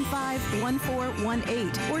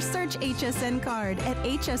 1-800-695-1418 or search HSN card at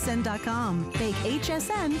hsn.com. Make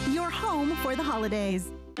HSN your home for the holidays.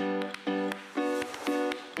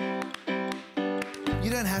 You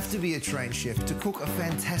don't have to be a trained chef to cook a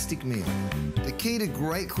fantastic meal. The key to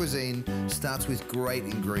great cuisine starts with great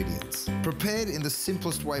ingredients, prepared in the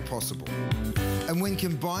simplest way possible. And when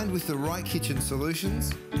combined with the right kitchen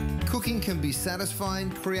solutions, cooking can be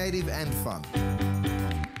satisfying, creative, and fun.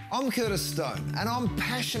 I'm Curtis Stone, and I'm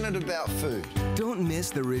passionate about food. Don't miss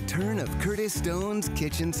the return of Curtis Stone's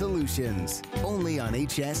Kitchen Solutions, only on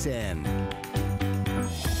HSN.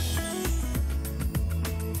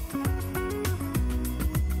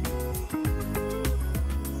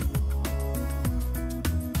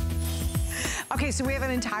 Okay, so we have an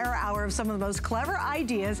entire hour of some of the most clever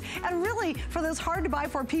ideas, and really, for those hard to buy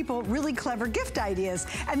for people, really clever gift ideas.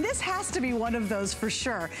 And this has to be one of those for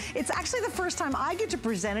sure. It's actually the first time I get to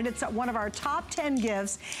present it. It's one of our top 10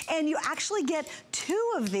 gifts, and you actually get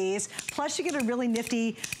 2 of these, plus you get a really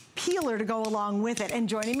nifty peeler to go along with it. And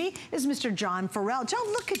joining me is Mr. John Farrell. John,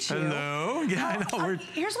 look at you. Hello. Yeah, I know.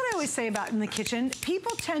 Here's what I always say about in the kitchen.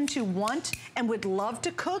 People tend to want and would love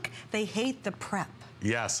to cook. They hate the prep.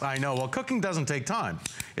 Yes, I know. Well, cooking doesn't take time.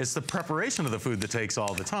 It's the preparation of the food that takes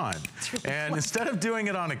all the time. And instead of doing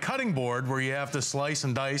it on a cutting board where you have to slice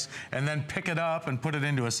and dice and then pick it up and put it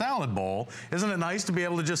into a salad bowl, isn't it nice to be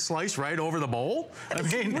able to just slice right over the bowl? I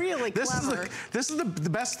mean, really clever. This is the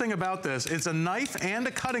best thing about this. It's a knife and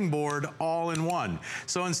a cutting board all in one.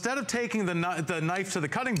 So instead of taking the knife to the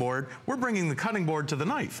cutting board, we're bringing the cutting board to the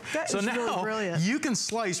knife. That so is now really brilliant. you can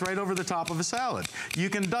slice right over the top of a salad. You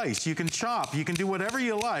can dice, you can chop, you can do whatever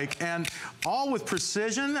you like, and all with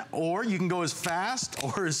precision, or you can go as fast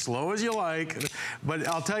or as slow as you like. But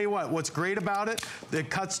I'll tell you what, what's great about it, it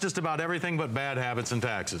cuts just about everything but bad habits and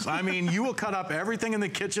taxes. I mean, you will cut up everything in the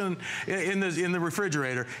kitchen, in the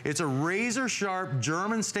refrigerator. It's a razor sharp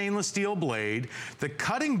German stainless steel blade. The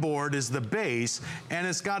cutting board is the base, and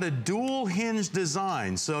it's got a dual hinge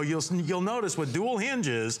design. So you'll notice with dual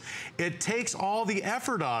hinges, it takes all the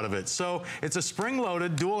effort out of it. So it's a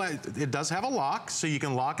spring-loaded dual, it does have a lock, so you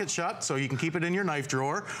can lock it shut, so you can keep it in your knife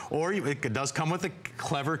drawer, or it does come with a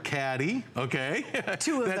clever caddy, okay?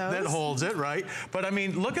 Two of those. That holds it, right? But I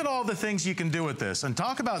mean, look at all the things you can do with this, and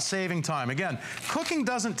talk about saving time. Again, cooking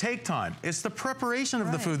doesn't take time. It's the preparation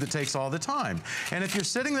of the food that takes all the time. And if you're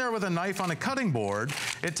sitting there with a knife on a cutting board,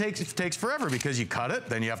 it takes forever, because you cut it,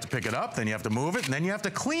 then you have to pick it up, then you have to move it, and then you have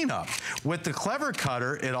to clean up. With the clever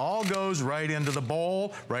cutter, it all goes right into the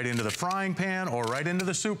bowl, right into the frying pan, or right into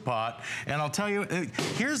the soup pot. And I'll tell you,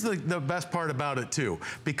 here's the best part about it too.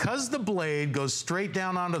 Because the blade goes straight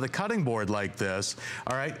down onto the cutting board like this,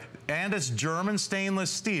 all right, and it's German stainless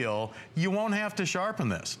steel, you won't have to sharpen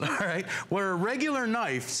this, all right? Where a regular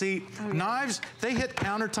knife, see, knives, they hit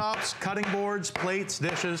countertops, cutting boards, plates,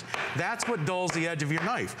 dishes. That's what dulls the edge of your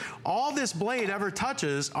knife. All this blade ever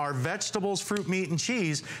touches are vegetables, fruit, meat, and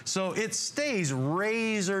cheese, so it stays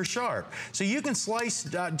razor sharp. So you can slice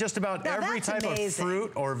just about every type of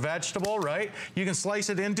fruit or vegetable, right? You can slice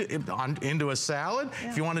it into a salad.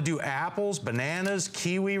 If you want to do apples, bananas,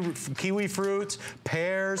 kiwi fruits,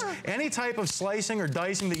 pears, any type of slicing or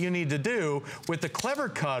dicing that you need to do, with the clever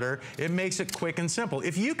cutter, it makes it quick and simple.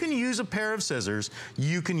 If you can use a pair of scissors,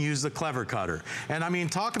 you can use the clever cutter. And I mean,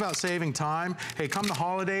 talk about saving time. Hey, come the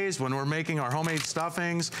holidays when we're making our homemade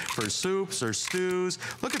stuffings for soups or stews,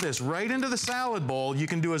 look at this, right into the salad bowl. You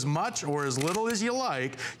can do as much or as little as you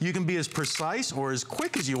like. You can be as precise or as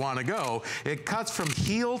quick as you want to go. It cuts from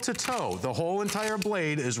heel to toe. The whole entire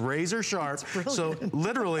blade is razor sharp. So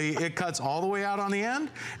literally, it cuts all the way out on the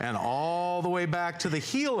end and all the way back to the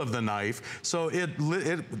heel of the knife. So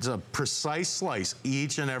it's a precise slice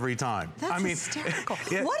each and every time. That's hysterical.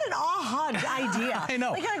 What an aha idea. I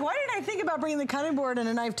know. Like, why didn't I think about bringing the cutting board and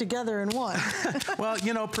a knife together in one? Well,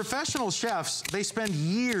 you know, professional chefs, they spend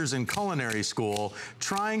years in culinary school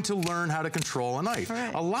trying to learn how to control a knife.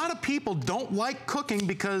 Right. A lot of people don't like cooking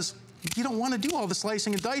because you don't want to do all the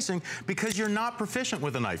slicing and dicing because you're not proficient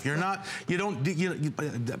with a knife. You're not,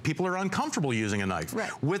 people are uncomfortable using a knife. Right.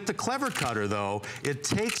 With the clever cutter, though, it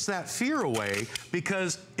takes that fear away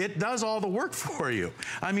because it does all the work for you.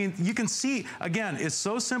 I mean, you can see, again, it's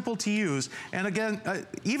so simple to use. And again,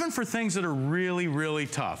 even for things that are really, really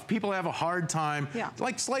tough, people have a hard time,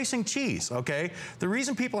 like slicing cheese, okay? The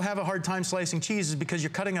reason people have a hard time slicing cheese is because you're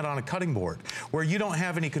cutting it on a cutting board where you don't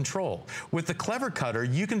have any control. With the clever cutter,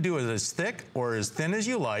 you can do it as thick or as thin as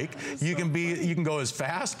you like. You can go as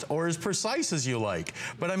fast or as precise as you like.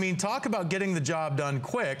 But I mean, talk about getting the job done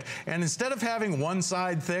quick. And instead of having one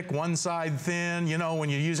side thick, one side thin, you know, when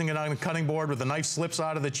you're using it on a cutting board where the knife slips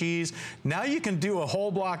out of the cheese, now you can do a whole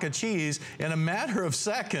block of cheese in a matter of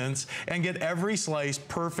seconds and get every slice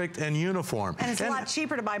perfect and uniform. And it's a lot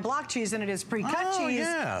cheaper to buy block cheese than it is pre-cut cheese.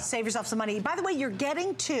 Yeah. Save yourself some money. By the way, you're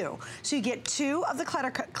getting two. So you get two of the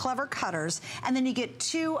clever cutters, and then you get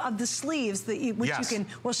two of the sleeves that you can,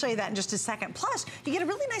 we'll show you that in just a second. Plus, you get a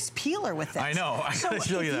really nice peeler with this. I know, I gotta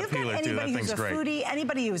show you that peeler too, that thing's great. Anybody who's a foodie,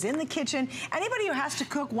 anybody who's in the kitchen, anybody who has to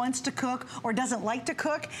cook, wants to cook, or doesn't like to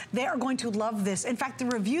cook, they are going to love this. In fact, the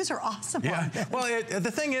reviews are awesome on this. Well,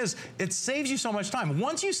 the thing is, it saves you so much time.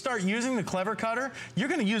 Once you start using the clever cutter, you're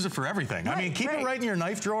gonna use it for everything. I mean, keep it right in your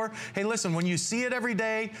knife drawer. Hey, listen, when you see it every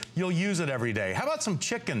day, you'll use it every day. How about some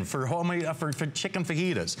chicken for homemade, for chicken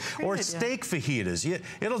fajitas, or steak fajitas?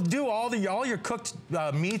 It'll do all your cooked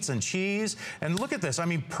meats and cheese. And look at this. I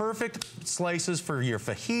mean, perfect slices for your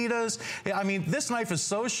fajitas. I mean, this knife is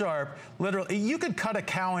so sharp, literally, you could cut a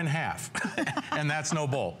cow in half, and that's no no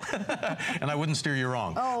bolt. And I wouldn't steer you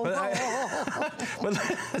wrong. Oh,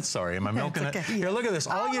 but sorry, am I milking it? Here, look at this.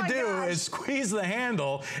 All you do is squeeze the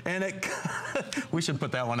handle, and it... We should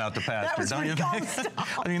put that one out to pasture, don't you think?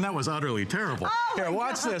 I mean, that was utterly terrible. Oh, here,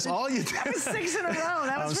 watch this. All you do... That was 6 in a row.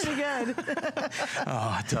 That was pretty good.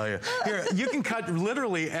 Oh, I tell you. Here, you can cut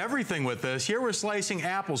literally everything with this. Here we're slicing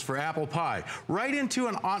apples for apple pie. Right into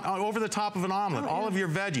over the top of an omelet, all of your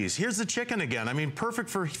veggies. Here's the chicken again. I mean, perfect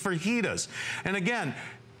for fajitas. And again,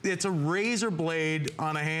 it's a razor blade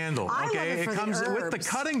on a handle. Okay, it comes with the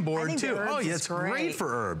cutting board too. Oh yeah, it's great for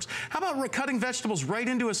herbs. How about cutting vegetables right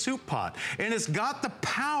into a soup pot? And it's got the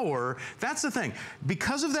power. That's the thing.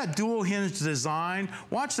 Because of that dual hinge design,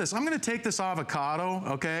 watch this. I'm going to take this avocado,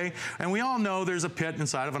 okay? And we all know there's a pit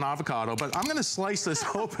inside of an avocado, but I'm going to slice this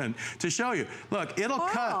open to show you. Look, it'll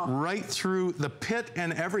cut right through the pit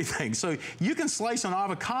and everything. So you can slice an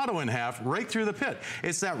avocado in half right through the pit.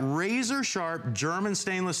 It's that razor sharp German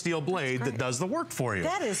stainless steel blade that does the work for you.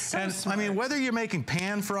 That is so smart. I mean, whether you're making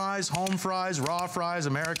pan fries, home fries, raw fries,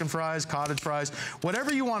 American fries, cottage fries,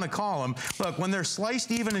 whatever you want to call them, look, when they're sliced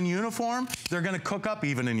even in uniform, they're going to cook up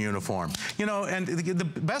even in uniform. You know, and the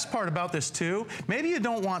best part about this too, maybe you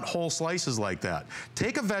don't want whole slices like that.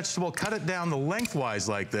 Take a vegetable, cut it down the lengthwise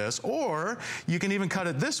like this, or you can even cut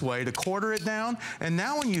it this way to quarter it down, and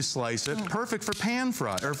now when you slice it, perfect for pan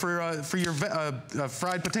fry, or for your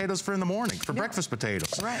fried potatoes for in the morning, for breakfast potatoes.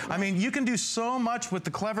 Right. I mean, you can do so much with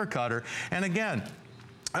the Clever Cutter. And again,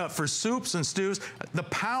 for soups and stews, the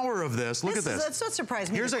power of this, look at this. That's what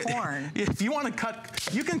surprised me, the corn. If you want to cut,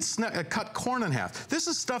 you can cut corn in half. This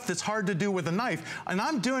is stuff that's hard to do with a knife. And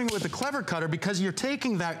I'm doing it with the Clever Cutter because you're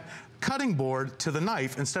taking that cutting board to the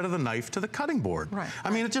knife instead of the knife to the cutting board. Right.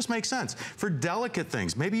 I mean, it just makes sense. For delicate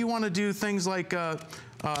things, maybe you want to do things like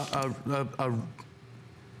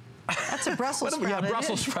that's a Brussels sprout. Yeah,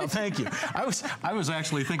 Brussels sprout. Thank you. I was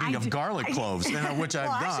actually thinking of garlic cloves, which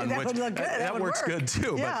I've done. That would look good. That works good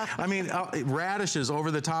too. Yeah. But I mean, radishes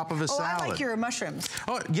over the top of a salad. I like your mushrooms.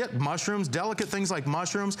 Oh, yeah, mushrooms, delicate things like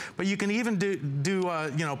mushrooms. But you can even do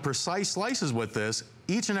you know, precise slices with this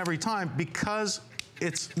each and every time because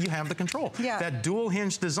you have the control. Yeah. That dual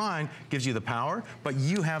hinge design gives you the power, but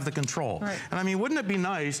you have the control. Right. And I mean, wouldn't it be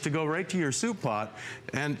nice to go right to your soup pot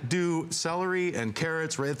and do celery and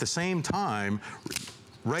carrots right at the same time,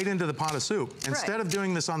 right into the pot of soup. Instead of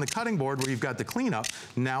doing this on the cutting board where you've got the cleanup,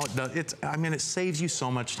 now it does, I mean, it saves you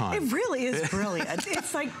so much time. It really is brilliant.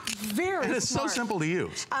 It's like very And it's smart. so simple to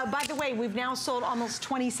use. By the way, we've now sold almost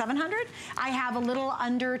 2,700. I have a little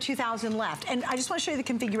under 2,000 left. And I just want to show you the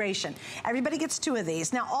configuration. Everybody gets 2 of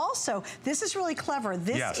these. Now also, this is really clever.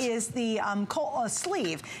 This is the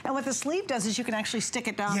sleeve. And what the sleeve does is you can actually stick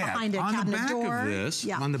it down behind a cabinet door.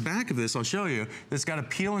 On the back of this, I'll show you, it's got a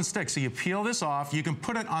peel and stick. So you peel this off, you can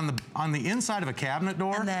put it on the inside of a cabinet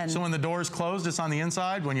door. So when the door is closed, it's on the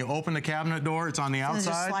inside. When you open the cabinet door, it's on the outside. And it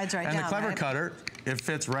just slides right down, the Clever Cutter, it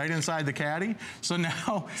fits right inside the caddy. So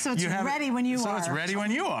now it's ready when you are. So it's ready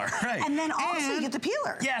when you are, right. And then also you get the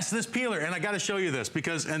peeler. Yes, this peeler. And I got to show you this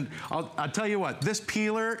because, and I'll tell you what, this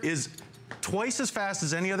peeler is twice as fast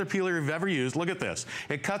as any other peeler you've ever used. Look at this.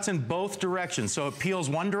 It cuts in both directions. So it peels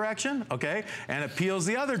one direction, okay, and it peels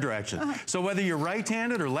the other direction. So whether you're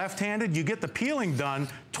right-handed or left-handed, you get the peeling done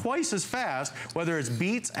twice as fast, whether it's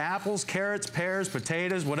beets, apples, carrots, pears,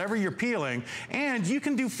 potatoes, whatever you're peeling. And you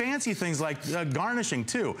can do fancy things like garnishing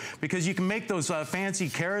too, because you can make those fancy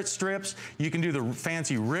carrot strips. You can do the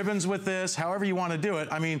fancy ribbons with this, however you want to do it.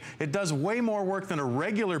 I mean, it does way more work than a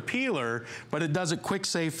regular peeler, but it does it quick,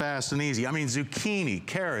 safe, fast, and easy. I mean, zucchini,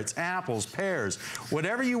 carrots, apples, pears,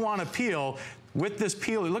 whatever you want to peel with this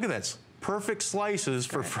peeler. Look at this. Perfect slices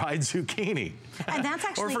for fried zucchini. And that's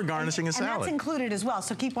actually, or for garnishing a salad. And that's included as well.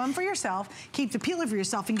 So keep one for yourself, keep the peeler for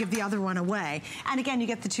yourself, and give the other one away. And again, you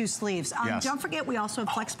get the 2 sleeves. Don't forget, we also have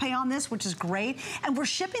FlexPay on this, which is great. And we're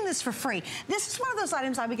shipping this for free. This is one of those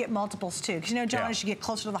items I would get multiples too. Because you know, John, as you get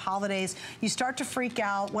closer to the holidays, you start to freak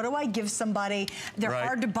out. What do I give somebody? They're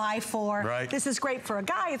hard to buy for. This is great for a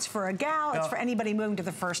guy, it's for a gal, it's for anybody moving to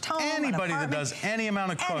the first home. Anybody that does any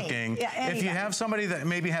amount of cooking. If you have somebody that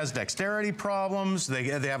maybe has dexterity problems, they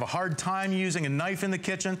have a hard time using a knife in the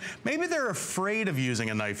kitchen, maybe they're afraid of using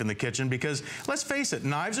a knife in the kitchen because, let's face it,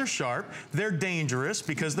 knives are sharp, they're dangerous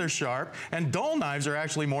because they're sharp, and dull knives are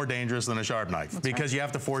actually more dangerous than a sharp knife because you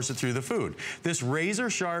have to force it through the food. This razor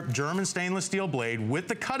sharp German stainless steel blade with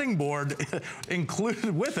the cutting board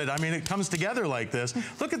included with it, I mean, it comes together like this.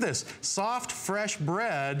 Look at this, soft, fresh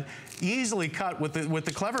bread, easily cut with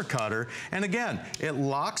the Clever Cutter. And again, it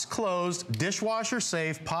locks closed, dishwasher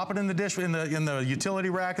safe, pop it in the utility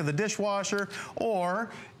rack of the dishwasher, or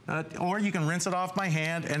Or you can rinse it off by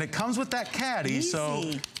hand, and it comes with that caddy. Easy.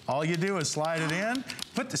 So all you do is slide it in.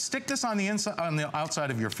 Stick this on the inside, on the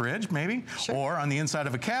outside of your fridge, maybe, or on the inside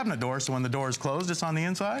of a cabinet door. So when the door is closed, it's on the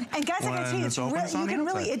inside. And guys, I can tell you, it's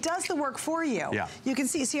really, it does the work for you. Yeah. You can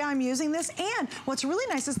see how I'm using this. And what's really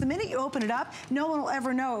nice is the minute you open it up, no one will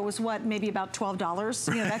ever know it was what, maybe about $12.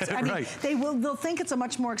 You know, that's, I mean, they'll think it's a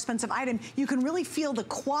much more expensive item. You can really feel the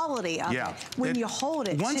quality of it when you hold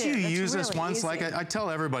it. Once you use this once, like I tell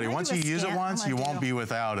everybody, once you use it once, you won't be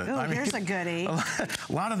without it. Ooh, I mean, here's a goodie. A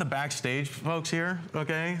lot of the backstage folks here,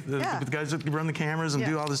 okay, the guys that run the cameras and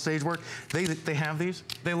do all the stage work, they have these.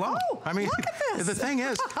 They love them. I mean, look at this. The thing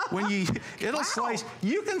is, when it'll slice.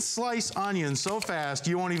 You can slice onions so fast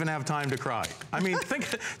you won't even have time to cry. I mean,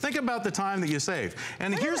 think about the time that you save.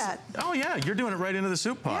 And here's, oh yeah, you're doing it right into the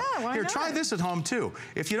soup pot. Yeah, why Here, not? try this at home too.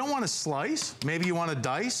 If you don't want to slice, maybe you want to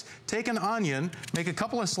dice. Take an onion, make a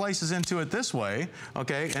couple of slices into it this way,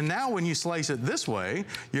 okay? And now when you slice it this way,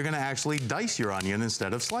 you're going to actually dice your onion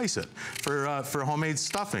instead of slice it for homemade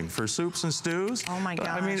stuffing, for soups and stews. Oh my gosh.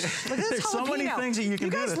 I mean, look at this there's so many things that you can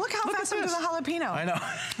do. You guys, look how fast I'm doing the jalapeno. I know.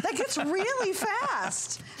 That gets really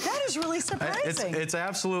fast. That is really surprising. It's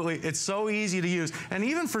absolutely, it's so easy to use. And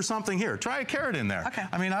even for something here, try a carrot in there. Okay.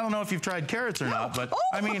 I mean, I don't know if you've tried carrots or not, but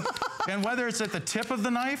I mean, and whether it's at the tip of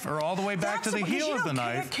the knife or all the way back to the heel of the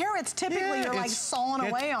knife. Carrots typically are like sawing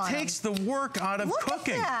away on it takes the work out of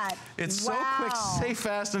cooking. Look at that. It's so quick, safe,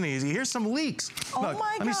 fast, and easy. Here's some leeks. Oh Look,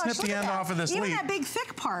 my gosh, let me snip the end off of this leek. Even that big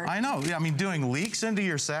thick part. I know. Yeah, I mean, doing leeks into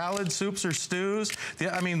your salad, soups, or stews.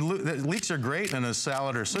 I mean, leeks are great in a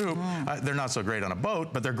salad or soup. They're not so great on a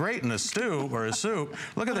boat, but they're great in a stew or a soup.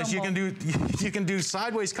 Look at this. You can do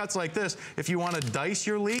sideways cuts like this if you want to dice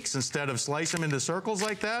your leeks instead of slice them into circles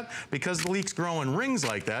like that. Because the leeks grow in rings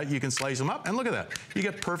like that, you can slice them up, and look at that. You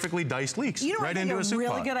get perfectly diced leeks right into a soup pot. A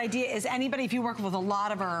really good idea is anybody, if you work with a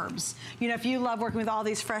lot of herbs, you know, if you love working with all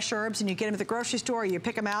these fresh herbs and you get them at the grocery store, you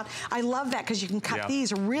pick them out. I love that because you can cut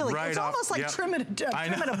these really. It's almost like trimming a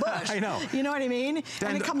bush. I know. You know what I mean?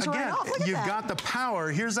 And it comes right off. Look at that. You've got the power.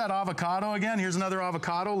 Here's that avocado again. Here's another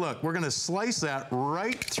avocado. Look, we're going to slice that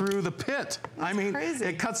right through the pit. I mean,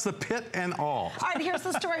 it cuts the pit and all. All right, here's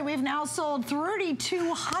the story. We've now sold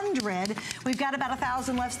 3,200. We've got about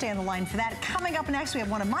 1,000 left. Stay on the line for that. Coming up next, we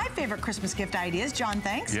have one of my favorite Christmas gift ideas. John,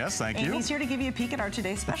 thanks. Yes, thank you. Amy's here to give you a peek at our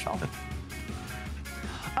today's special.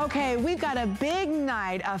 Okay, we've got a big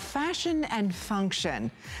night of fashion and function.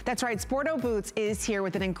 That's right, Sporto Boots is here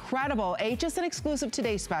with an incredible HSN exclusive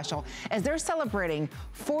Today special as they're celebrating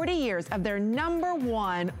 40 years of their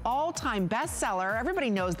 #1 all-time bestseller. Everybody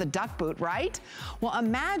knows the duck boot, right? Well,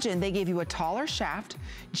 imagine they gave you a taller shaft,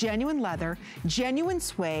 genuine leather, genuine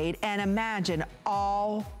suede, and imagine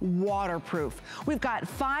all waterproof. We've got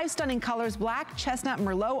 5 stunning colors: black, chestnut,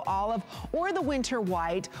 merlot, olive, or the winter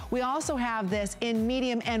white. We also have this in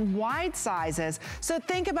medium and wide sizes. So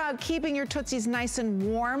think about keeping your Tootsies nice and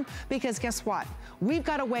warm, because guess what? We've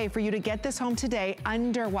got a way for you to get this home today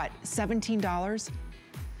under what, $17?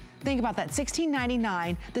 Think about that,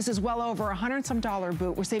 $16.99. This is well over $100 and some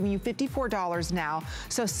boot. We're saving you $54 now.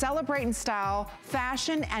 So celebrate in style,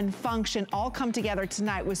 fashion, and function all come together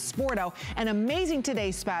tonight with Sporto, an amazing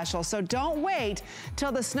Today special. So don't wait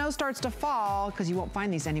till the snow starts to fall, because you won't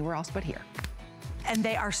find these anywhere else but here. And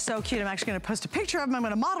they are so cute. I'm actually going to post a picture of them. I'm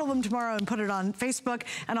going to model them tomorrow and put it on Facebook,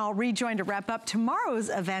 and I'll rejoin to wrap up tomorrow's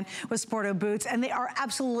event with Sporto Boots. And they are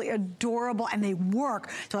absolutely adorable, and they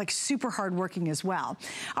work. They're like super hard working as well.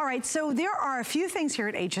 All right, so there are a few things here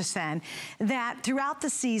at HSN that throughout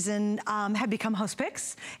the season have become host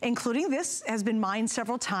picks, including this has been mine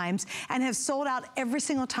several times and have sold out every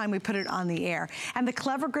single time we put it on the air. And the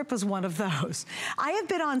Clever Grip was one of those. I have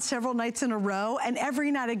been on several nights in a row, and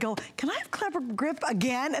every night I go, can I have Clever Grip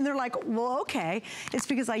again? And they're like, well, okay. It's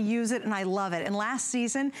because I use it and I love it. And last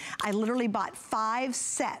season, I literally bought 5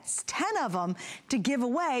 sets, 10 of them, to give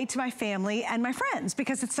away to my family and my friends,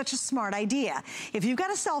 because it's such a smart idea. If you've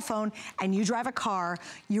got a cell phone and you drive a car,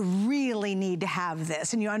 you really need to have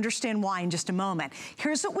this, and you understand why in just a moment.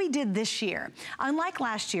 Here's what we did this year. Unlike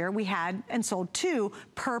last year, we had and sold 2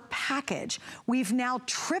 per package. We've now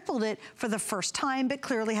tripled it for the first time, but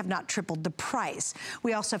clearly have not tripled the price.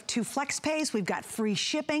 We also have 2 flex pays. We've got free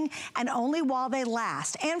shipping, and only while they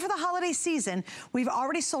last. And for the holiday season, we've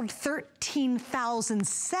already sold 13,000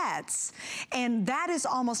 sets, and that is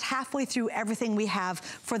almost halfway through everything we have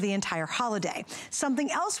for the entire holiday. Something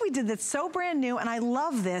else we did that's so brand new, and I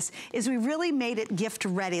love this, is we really made it gift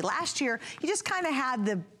ready. Last year, you just kind of had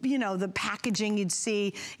the, you know, the packaging you'd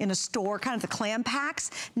see in a store, kind of the clam packs.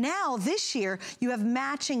 Now, this year, you have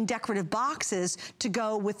matching decorative boxes to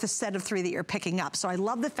go with the set of 3 that you're picking up. So I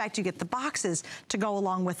love the fact you get the boxes, to go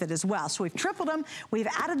along with it as well. So we've tripled them. We've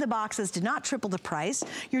added the boxes, did not triple the price.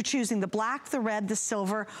 You're choosing the black, the red, the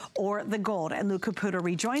silver, or the gold. And Lou Caputo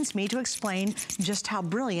rejoins me to explain just how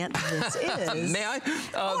brilliant this is. May I?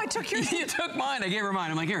 Oh, I took yours. You took mine. I gave her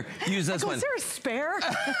mine. I'm like, here, use this one. Is there a spare?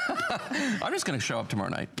 I'm just going to show up tomorrow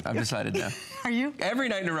night. I've decided now. Are you? Every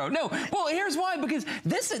night in a row. No. Well, here's why. Because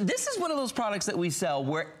this is one of those products that we sell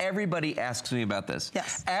where everybody asks me about this.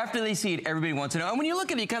 Yes. After they see it, everybody wants to know. And when you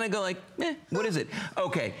look at it, you kind of go like, what is it?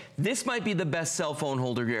 Okay, this might be the best cell phone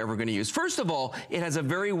holder you're ever going to use. First of all, it has a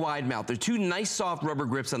very wide mouth. There's two nice soft rubber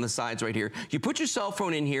grips on the sides right here. You put your cell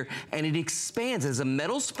phone in here and it expands. There's a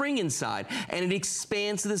metal spring inside and it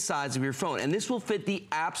expands to the size of your phone. And this will fit the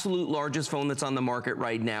absolute largest phone that's on the market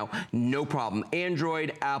right now. No problem.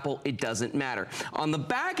 Android, Apple, it doesn't matter. On the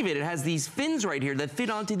back of it, it has these fins right here that fit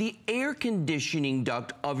onto the air conditioning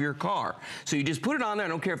duct of your car. So you just put it on there. I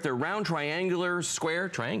don't care if they're round, triangular, square,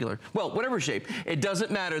 triangular, well, whatever shape. It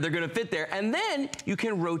doesn't matter. They're going to fit there. And then you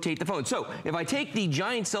can rotate the phone. So if I take the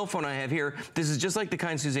giant cell phone I have here, this is just like the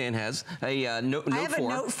kind Suzanne has, a Note 4. I have a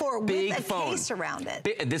Note 4 big with a phone. case around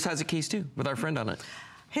it. This has a case too, with our friend on it.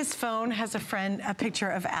 His phone has a picture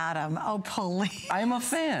of Adam. Oh, please. I'm a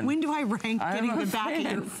fan. When do I rank getting the back of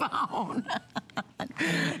your phone?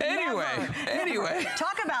 Anyway.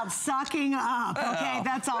 Talk about sucking up, okay?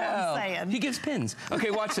 That's all I'm saying. He gives pins. Okay,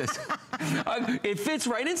 watch this. It fits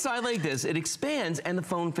right inside like this. It expands, and the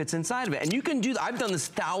phone fits inside of it. And you can do that. I've done this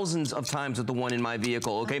thousands of times with the one in my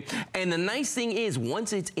vehicle, okay? And the nice thing is,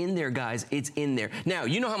 once it's in there, guys, it's in there. Now,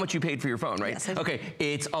 you know how much you paid for your phone, right? Yes, I do. Okay,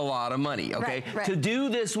 it's a lot of money, okay? Right. To do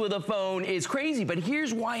this with a phone is crazy, but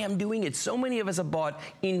here's why I'm doing it. So many of us have bought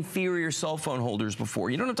inferior cell phone holders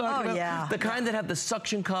before. You know what I'm talking about? Yeah. The kind that have the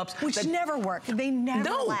suction cups. Which never work. They never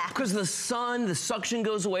last. Because the sun, the suction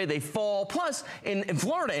goes away, they fall. Plus, in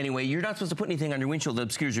Florida anyway, you're not supposed to put anything on your windshield that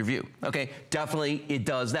obscures your view. Okay, definitely it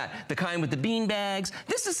does that. The kind with the bean bags,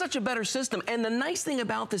 this is such a better system. And the nice thing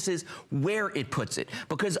about this is where it puts it.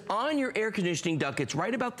 Because on your air conditioning duct, it's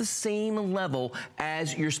right about the same level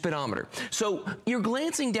as your speedometer. So you're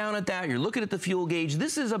glancing down at that, you're looking at the fuel gauge,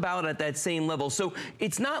 this is about at that same level. So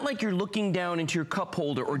it's not like you're looking down into your cup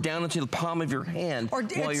holder or down into the palm of your hand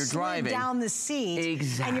while you're driving. Down the seat.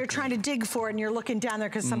 Exactly. And you're trying to dig for it and you're looking down there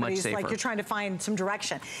because somebody's like, you're trying to find some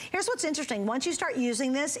direction. Here's what's interesting. Once you start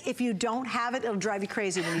using this, if you don't have it, it'll drive you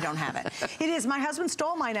crazy when you don't have it. It is. My husband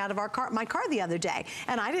stole mine out of my car the other day.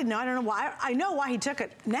 And I didn't know. I don't know why. I know why he took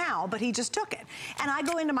it now, but he just took it. And I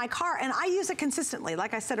go into my car and I use it consistently.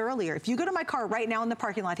 Like I said earlier, if you go to my car right now in the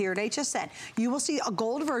parking lot here at HSN, you will see a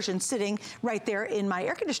gold version sitting right there in my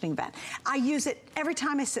air conditioning vent. I use it every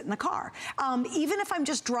time I sit in the car. Even if I'm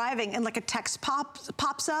just driving and like a text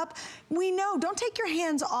pops up, we know, don't take your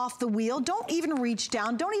hands off the wheel. Don't even reach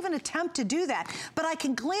down. Don't even attempt to do that. But I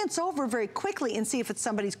can glance over very quickly and see if it's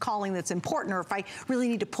somebody's calling that's important or if I really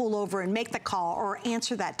need to pull over and make the call or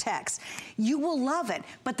answer that text. You will love it.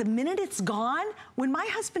 But the minute it's gone, when my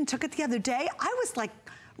husband took it the other day, I was like,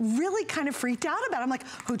 really kind of freaked out about it. I'm like,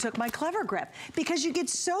 who took my Clever Grip? Because you get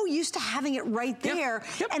so used to having it right there,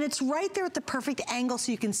 and it's right there at the perfect angle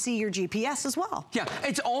so you can see your GPS as well. Yeah,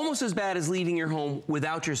 it's almost as bad as leaving your home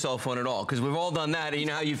without your cell phone at all, because we've all done that, and you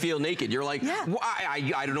know how you feel naked. You're like, well,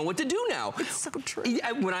 I don't know what to do now. It's so true.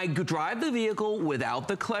 When I drive the vehicle without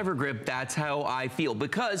the Clever Grip, that's how I feel,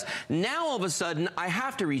 because now all of a sudden, I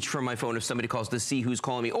have to reach for my phone if somebody calls to see who's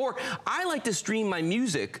calling me, or I like to stream my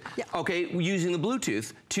music, okay, using the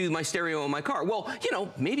Bluetooth to my stereo in my car. Well, you know,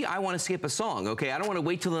 maybe I want to skip a song, okay? I don't want to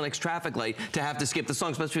wait till the next traffic light to have to skip the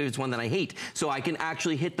song, especially if it's one that I hate. So I can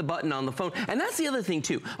actually hit the button on the phone. And that's the other thing,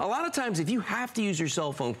 too. A lot of times, if you have to use your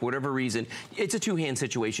cell phone for whatever reason, it's a two-hand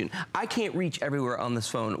situation. I can't reach everywhere on this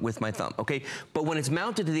phone with my thumb, okay? But when it's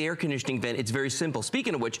mounted to the air conditioning vent, it's very simple.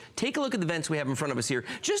 Speaking of which, take a look at the vents we have in front of us here,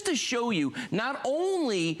 just to show you not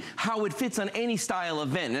only how it fits on any style of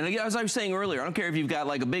vent. And as I was saying earlier, I don't care if you've got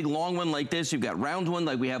like a big long one like this, you've got round one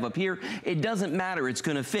like we have up here, it doesn't matter, it's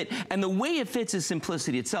gonna fit. And the way it fits is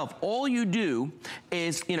simplicity itself. All you do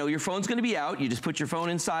is, you know, your phone's gonna be out, you just put your phone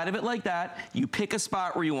inside of it like that, you pick a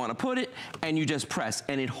spot where you wanna put it, and you just press,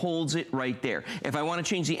 and it holds it right there. If I wanna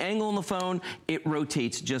change the angle on the phone, it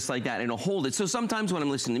rotates just like that, and it'll hold it. So sometimes when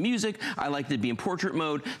I'm listening to music, I like to be in portrait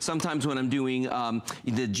mode. Sometimes when I'm doing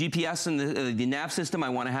the GPS and the nav system, I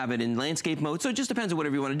wanna have it in landscape mode. So it just depends on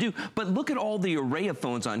whatever you wanna do. But look at all the array of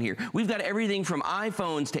phones on here. We've got everything from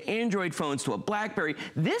iPhones to Android phones to a BlackBerry.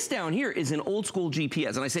 This down here is an old school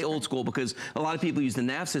GPS. And I say old school because a lot of people use the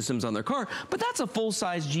nav systems on their car, but that's a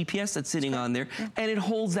full-size GPS that's sitting on there, and it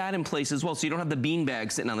holds that in place as well, so you don't have the bean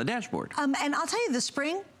bag sitting on the dashboard. And I'll tell you, the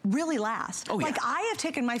spring really lasts. Oh, yeah. Like, I have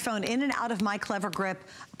taken my phone in and out of my Clever Grip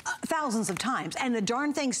thousands of times, and the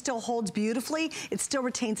darn thing still holds beautifully. It still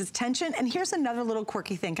retains its tension. And here's another little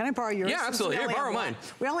quirky thing. Can I borrow yours? Yeah, absolutely. Here, borrow mine.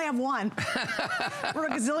 We only have one. We're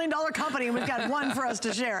a gazillion-dollar company, and we've got one for us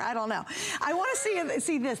to share. I don't know. I want to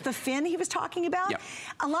see this, the fin he was talking about. Yep.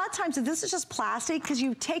 A lot of times, if this is just plastic, because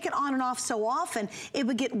you take it on and off so often, it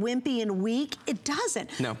would get wimpy and weak. It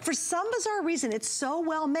doesn't. No. For some bizarre reason, it's so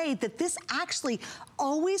well made that this actually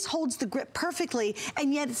always holds the grip perfectly,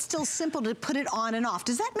 and yet it's still simple to put it on and off.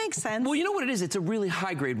 Does that make sense? Well, you know what it is? It's a really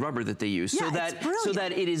high-grade rubber that they use, yeah, so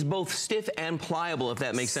that it is both stiff and pliable, if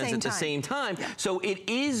that makes sense, at the same time. Yeah. So it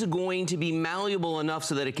is going to be malleable enough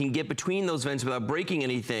so that it can get between those vents without breaking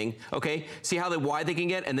anything. Okay, see how wide they can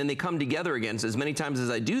get, and then they come together again. So as many times as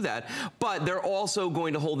I do that, but they're also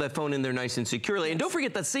going to hold that phone in there nice and securely. Yes. And don't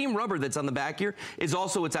forget that same rubber that's on the back here is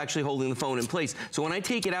also what's actually holding the phone in place. So when I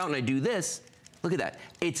take it out and I do this, look at that.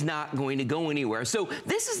 It's not going to go anywhere. So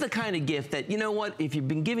this is the kind of gift that, you know what, if you've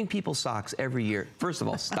been giving people socks every year, first of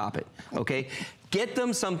all, stop it, okay? Get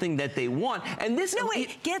them something that they want. And this... No,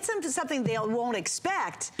 wait, get them to something they won't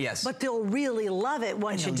expect. Yes. But they'll really love it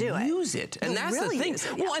once you do it. Use it. And that's the thing.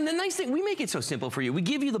 Well, and the nice thing, we make it so simple for you. We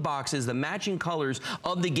give you the boxes, the matching colors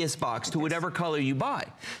of the gift box to whatever color you buy.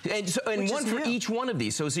 And one for each one of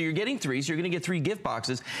these. So you're getting 3, so you're going to get 3 gift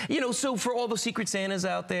boxes. You know, so for all the Secret Santas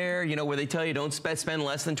out there, you know, where they tell you don't spend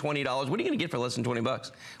less than $20, what are you going to get for less than 20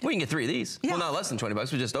 bucks? Well, you can get 3 of these. Yeah. Well, not less than 20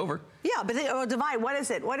 bucks, but just over. Yeah, but divide, what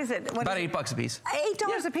is it? What is it? About $8 a piece.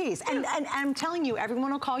 $8 a piece. And I'm telling you,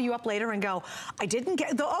 everyone will call you up later and go, I didn't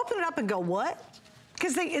get, they'll open it up and go, what?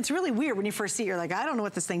 Because it's really weird when you first see it. You're like, I don't know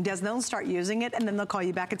what this thing does. And they'll start using it, and then they'll call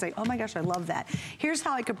you back and say, oh my gosh, I love that. Here's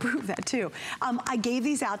how I could prove that too. I gave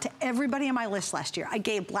these out to everybody on my list last year. I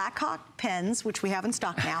gave Blackhawk pens, which we have in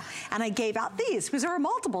stock now, and I gave out these because there were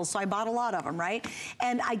multiples, so I bought a lot of them, right?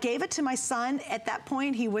 And I gave it to my son. At that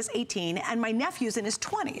point, he was 18, and my nephew's in his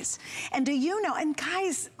 20s. And do you know, and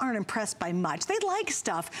guys aren't impressed by much. They like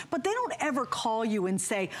stuff, but they don't ever call you and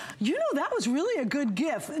say, you know, that was really a good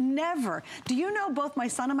gift. Never. Do you know both my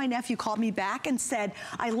son and my nephew called me back and said,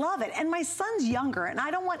 I love it. And my son's younger, and I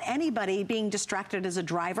don't want anybody being distracted as a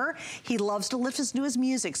driver. He loves to listen to his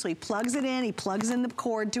music, so he plugs it in, he plugs in the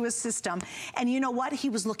cord to his system. And you know what? He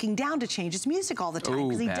was looking down to change his music all the time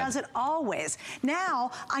because he does it always.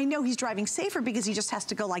 Now, I know he's driving safer because he just has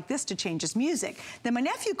to go like this to change his music. Then my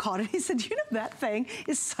nephew called and he said, you know, that thing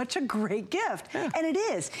is such a great gift. Yeah. And it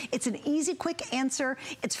is. It's an easy, quick answer.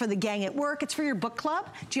 It's for the gang at work. It's for your book club.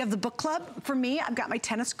 Do you have the book club? For me, I've got my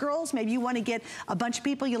tennis girls. Maybe you want to get a bunch of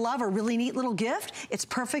people you love a really neat little gift. It's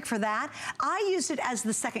perfect for that. I used it as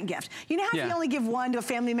the second gift. You know how if you only give one to a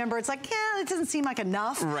family member, it's like, yeah, it doesn't seem like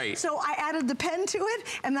enough. Right. So I added the pen to it,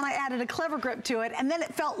 and then I added a clever grip to it, and then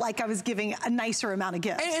it felt like I was giving a nicer amount of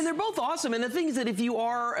gifts. And they're both awesome. And the thing is that if you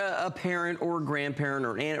are a parent or a grandparent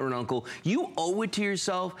or an aunt or an uncle, you owe it to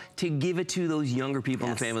yourself to give it to those younger people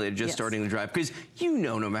in the family that are just starting to drive. Because you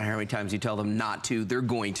know, no matter how many times you tell them not to, they're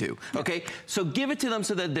going to. Okay? So give it to them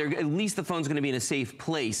so that they're, at least the phone's going to be in a safe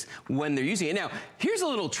place when they're using it. Now, here's a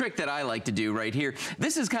little trick that I like to do right here.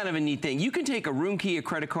 This is kind of a neat thing. You can take a room key, a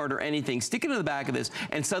credit card, or anything, stick it in the back of this,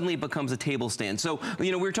 and suddenly it becomes a table stand. So,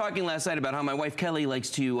 you know, we were talking last night about how my wife Kelly likes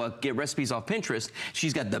to get recipes off Pinterest.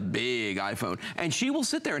 She's got the big iPhone, and she will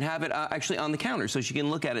sit there and have it actually on the counter so she can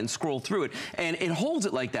look at it and scroll through it. And it holds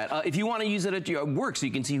it like that. If you want to use it at your work so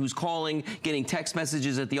you can see who's calling, getting text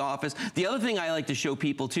messages at the office. The other thing I like to show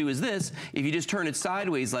people too is this. If you just turn it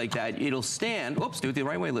sideways like that, it'll stand. Oops, do it the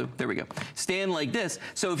right way, Lou. There we go. Stand like this.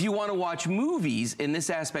 So if you want to watch movies in this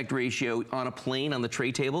aspect ratio on a plane on the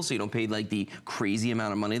tray table, so you don't pay like the crazy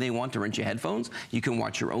amount of money they want to rent you headphones, you can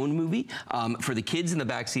watch your own movie. For the kids in the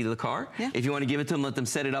back seat of the car, if you want to give it to them, let them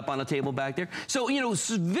set it up on a table back there. So, you know,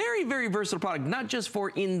 very, very versatile product, not just for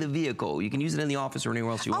in the vehicle. You can use it in the office or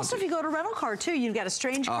anywhere else you want to. Also, if you go to a rental car too, you've got a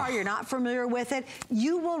strange car, you're not familiar with it,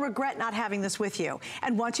 you will regret not having this with you.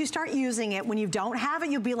 And once you start using it, when you don't have it,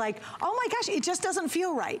 you'll be like, oh my gosh, it just doesn't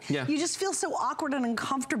feel right. Yeah. You just feel so awkward and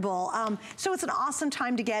uncomfortable. So it's an awesome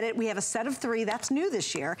time to get it. We have a set of 3 that's new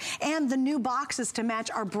this year, and the new boxes to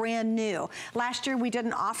match are brand new. Last year we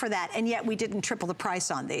didn't offer that, and yet we didn't triple the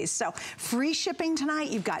price on these. So free shipping tonight.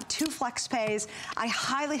 You've got 2 flex pays. I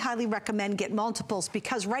highly, highly recommend get multiples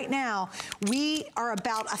because right now we are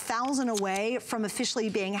about 1,000 away from officially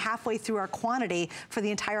being halfway through our quantity for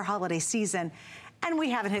the entire holiday season. And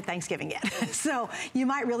we haven't hit Thanksgiving yet. So you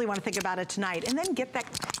might really want to think about it tonight and then get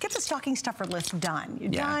the stocking stuffer list done.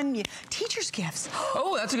 You're done. Teacher's gifts.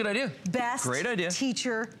 Oh, that's a good idea. Best great idea.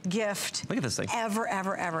 Teacher gift. Look at this thing. Ever,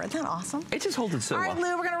 ever, ever. Isn't that awesome? It just holds it so well. All right,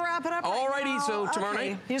 Lou, we're going to wrap it up. All righty, so tomorrow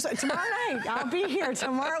night? Tomorrow night. I'll be here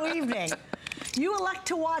tomorrow evening. You elect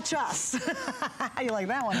to watch us. How you like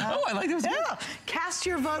that one, huh? Oh, I like this. Yeah. Cast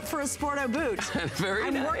your vote for a Sporto boot. Very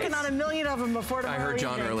nice. I'm working on a million of them before tomorrow I heard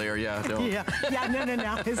John evening. earlier, yeah. Don't. Yeah,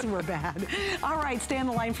 no, this we're bad. All right, stay on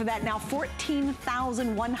the line for that. Now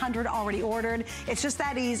 14,100 already ordered. It's just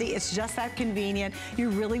that easy. It's just that convenient. You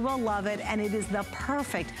really will love it, and it is the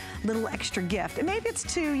perfect little extra gift. And maybe it's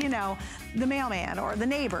to, you know, the mailman or the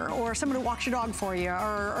neighbor or someone who walks your dog for you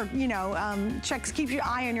or you know, keeps your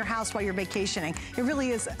eye on your house while you're vacationing. It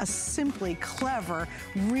really is a simply clever,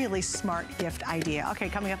 really smart gift idea. Okay,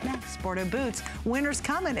 coming up next, Sporto Boots. Winter's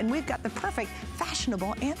coming, and we've got the perfect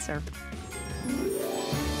fashionable answer.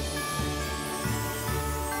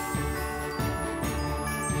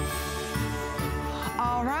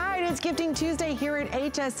 All right, it's Gifting Tuesday here at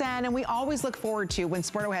HSN, and we always look forward to when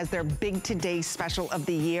Sporto has their Big Today special of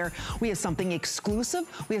the year. We have something exclusive.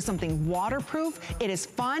 We have something waterproof. It is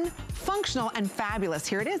fun, functional, and fabulous.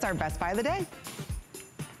 Here it is, our Best Buy of the Day.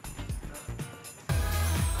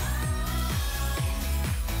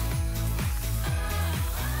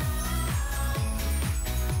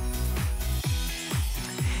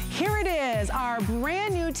 Here it is, our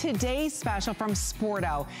brand new Today special from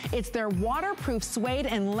Sporto. It's their waterproof suede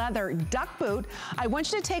and leather duck boot. I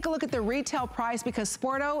want you to take a look at the retail price because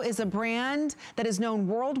Sporto is a brand that is known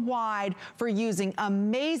worldwide for using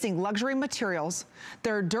amazing luxury materials.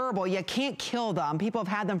 They're durable, you can't kill them. People have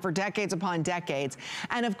had them for decades upon decades.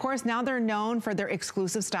 And of course, now they're known for their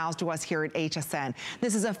exclusive styles to us here at HSN.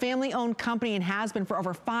 This is a family-owned company and has been for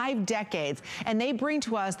over 5 decades. And they bring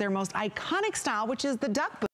to us their most iconic style, which is the duck boot.